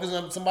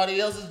smoking somebody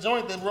else's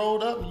joint that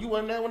rolled up, and you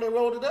weren't there when they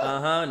rolled it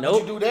up.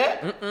 Nope. Would you do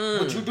that?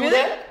 Would you do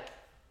that?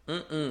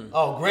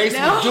 Oh, Grace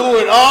No. would do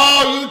it.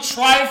 Oh, you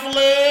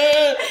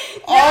trifling.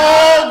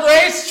 Oh,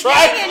 Grace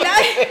trifling.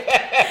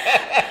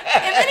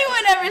 If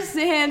anyone ever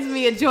hands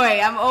me a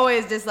joint, I'm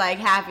always just like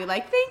happy,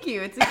 like thank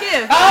you, it's a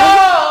gift.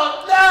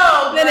 Oh,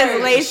 no. Then it's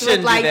Grace. laced shouldn't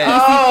with do like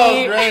that. Oh,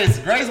 PCP. Grace.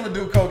 Grace would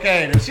do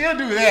cocaine. If she'll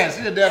do that,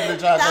 she'll definitely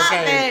try Stop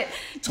cocaine. it!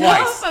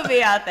 Twice. Don't put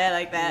me out there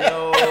like that.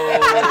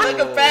 Look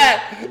at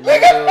Pat.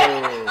 Look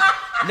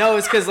at No,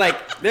 it's because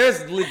like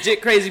there's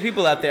legit crazy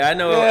people out there. I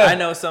know. Yeah. I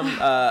know some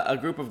a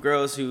group of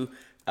girls who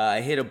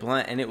hit a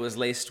blunt and it was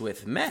laced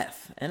with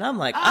meth, and I'm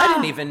like, I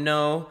didn't even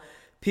know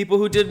people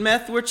who did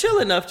meth were chill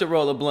enough to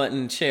roll a blunt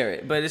and share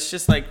it. But it's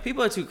just like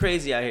people are too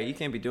crazy out here. You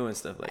can't be doing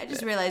stuff like I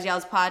just that. realized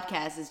y'all's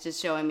podcast is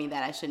just showing me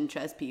that I shouldn't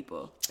trust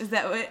people. Is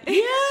that what?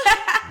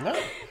 No.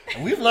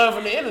 We've learned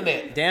from the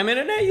internet. Damn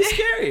internet, you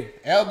scary.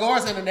 Al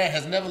Gore's internet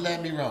has never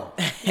led me wrong.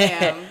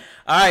 Damn.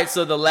 All right,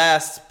 so the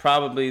last,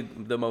 probably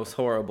the most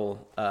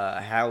horrible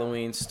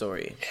Halloween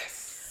story.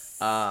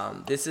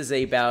 This is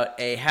about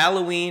a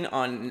Halloween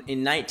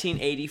in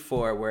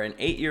 1984 where an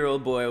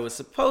 8-year-old boy was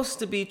supposed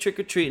to be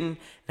trick-or-treating and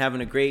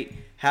having a great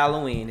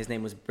Halloween. His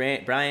name was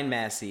Brian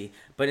Massey,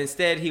 but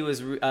instead he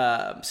was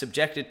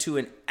subjected to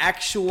an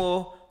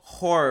actual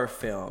horror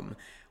film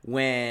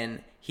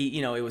when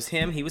it was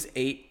him. He was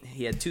 8.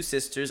 He had 2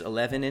 sisters,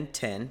 11 and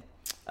 10,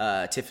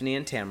 Tiffany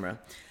and Tamra.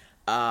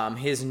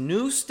 His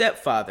new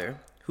stepfather,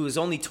 who is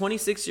only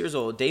 26 years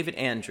old, David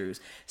Andrews,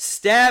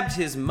 stabbed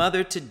his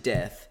mother to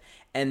death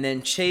and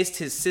then chased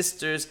his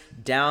sisters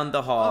down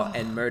the hall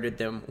and murdered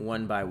them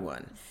one by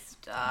one.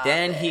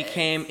 Then he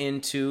came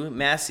into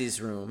Massey's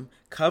room,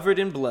 covered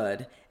in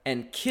blood,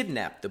 and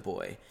kidnapped the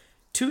boy.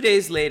 2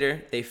 days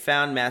later, they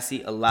found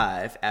Massey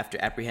alive after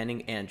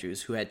apprehending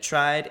Andrews, who had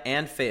tried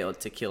and failed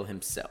to kill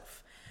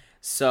himself.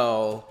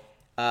 So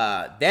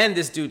then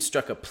this dude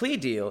struck a plea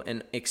deal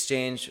in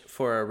exchange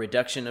for a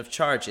reduction of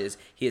charges.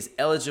 He is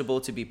eligible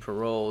to be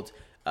paroled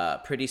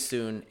pretty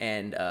soon,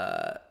 and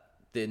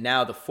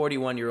now the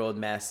 41-year-old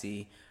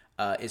Massey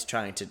is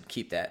trying to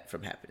keep that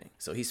from happening.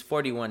 So he's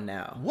 41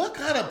 now. What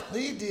kind of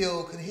plea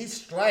deal could he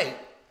strike?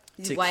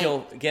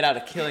 Get out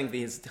of killing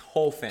his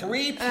whole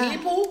family. 3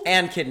 people?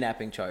 And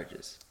kidnapping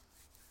charges.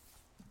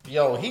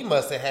 Yo, he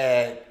must have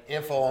had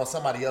info on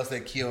somebody else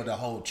that killed the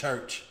whole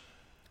church.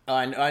 Oh,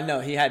 I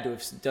know. He had to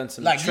have done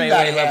some Like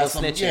Treyway level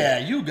snitching. Yeah,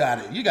 you got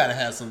it. You got to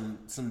have some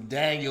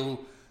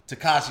Daniel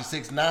Tekashi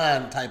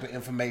 6ix9ine type of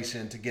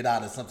information to get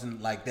out of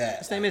something like that.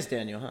 His name is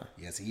Daniel, huh?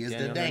 Yes, he is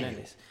Daniel.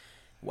 Hernandez.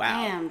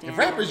 Wow. Damn, If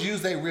rappers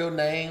use their real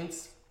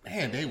names,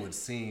 man, they would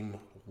seem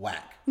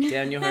whack.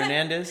 Daniel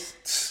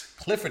Hernandez?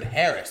 Clifford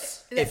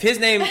Harris. If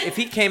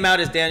he came out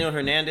as Daniel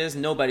Hernandez,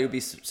 nobody would be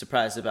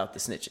surprised about the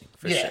snitching,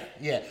 for sure.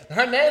 Yeah.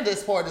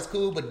 Hernandez part is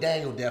cool, but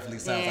Daniel definitely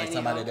sounds like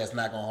somebody that's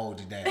not going to hold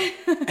you down.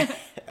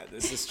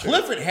 This is true.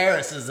 Clifford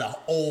Harris is an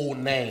old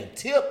name.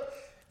 Tip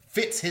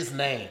fits his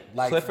name.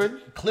 Like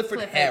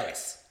Clifford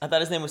Harris. I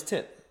thought his name was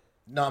Tip.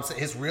 No, I'm saying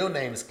his real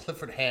name is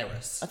Clifford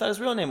Harris. I thought his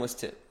real name was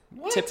Tip.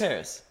 What? Tip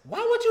Harris. Why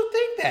would you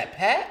think that,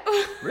 Pat?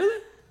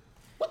 Really?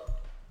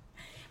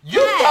 You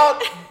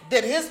thought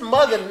that his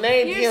mother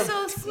named him You're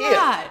so Tip.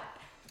 smart.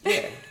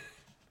 Yeah.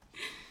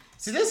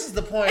 See, this is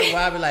the point where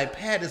I'd be like,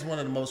 Pat is one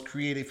of the most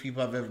creative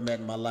people I've ever met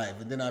in my life.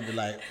 And then I'd be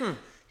like,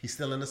 he's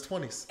still in his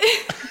 20s.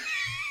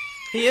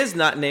 He is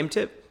not named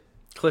Tip.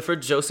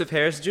 Clifford Joseph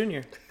Harris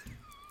Jr.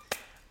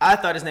 I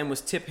thought his name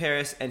was Tip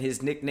Harris, and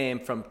his nickname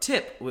from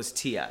Tip was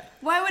T.I.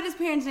 Why would his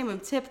parents name him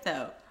Tip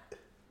though?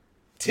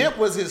 Tip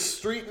was his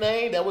street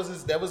name. That was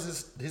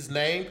his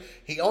name.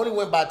 He only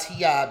went by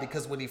T.I.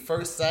 because when he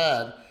first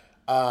signed,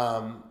 they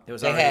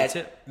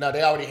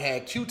already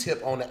had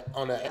Q-Tip on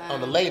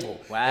the label.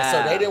 Wow. And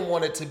so they didn't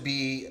want it to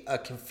be a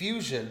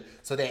confusion,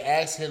 so they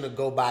asked him to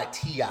go by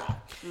T.I.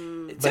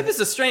 Tip is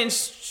a strange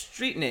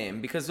street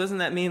name because doesn't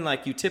that mean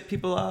like you tip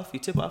people off?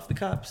 You tip off the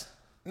cops?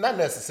 Not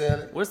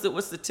necessarily. What's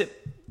the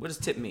tip? What does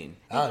tip mean?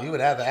 You would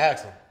have to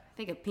ask him. I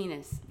think a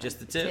penis. Just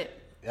the tip?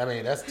 I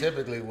mean, that's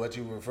typically what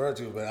you refer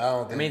to, but I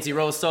don't think... It means he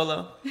rolls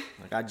solo?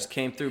 Like, I just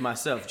came through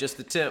myself, just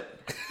the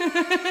tip.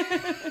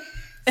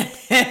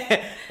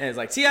 And it's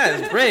like, T.I.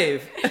 is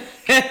brave.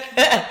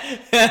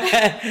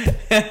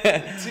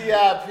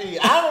 T.I.P.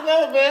 I don't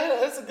know, man.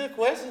 That's a good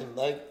question.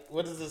 Like,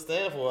 what does it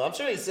stand for? I'm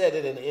sure he said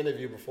it in an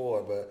interview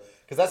before, but...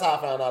 Because that's how I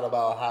found out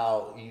about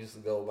how he used to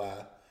go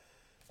by...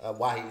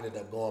 why he ended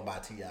up going by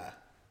T.I.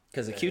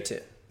 Because of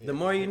Q-Tip. The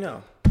more you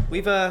know.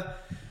 We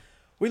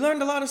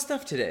learned a lot of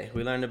stuff today.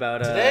 We learned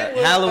about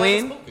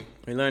Halloween.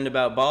 We learned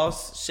about ball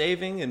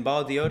shaving and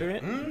ball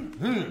deodorant.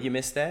 Mm-hmm. You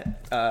missed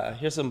that.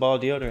 Here's some ball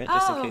deodorant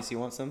just in case you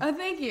want some. Oh,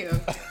 thank you.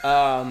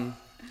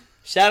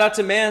 Shout out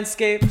to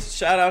Manscaped.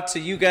 Shout out to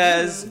you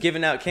guys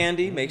giving out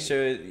candy. Make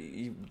sure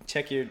you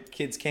check your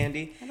kids'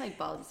 candy. I like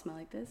balls that smell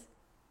like this.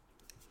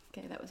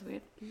 Okay, that was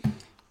weird.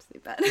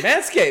 Sleep bad.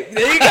 Manscaped.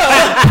 There you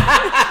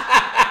go.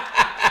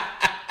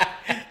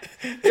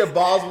 Your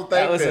balls will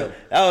thank them.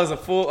 That was a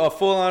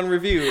full-on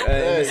review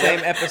in the same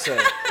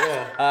episode.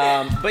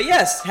 Yeah. But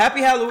yes, happy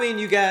Halloween,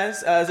 you guys.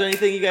 Is there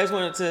anything you guys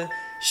wanted to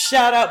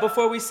shout out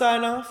before we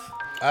sign off?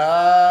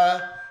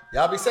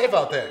 Y'all be safe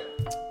out there.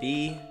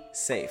 Be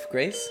safe.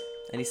 Grace,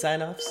 any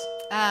sign-offs?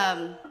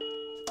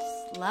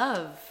 Just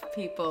love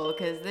people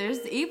because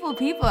there's evil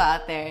people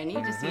out there, and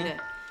you just need to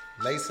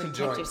lace and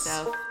joints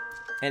yourself.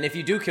 And if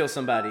you do kill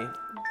somebody,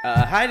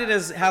 hide it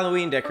as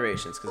Halloween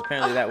decorations because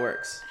apparently that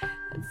works.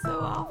 That's so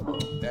awful.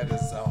 That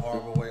is a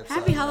horrible way of saying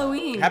Happy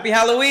Halloween. Happy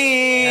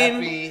Halloween.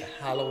 Happy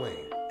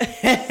Halloween.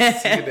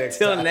 See you next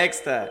time. Till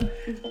next time.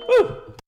 Woo.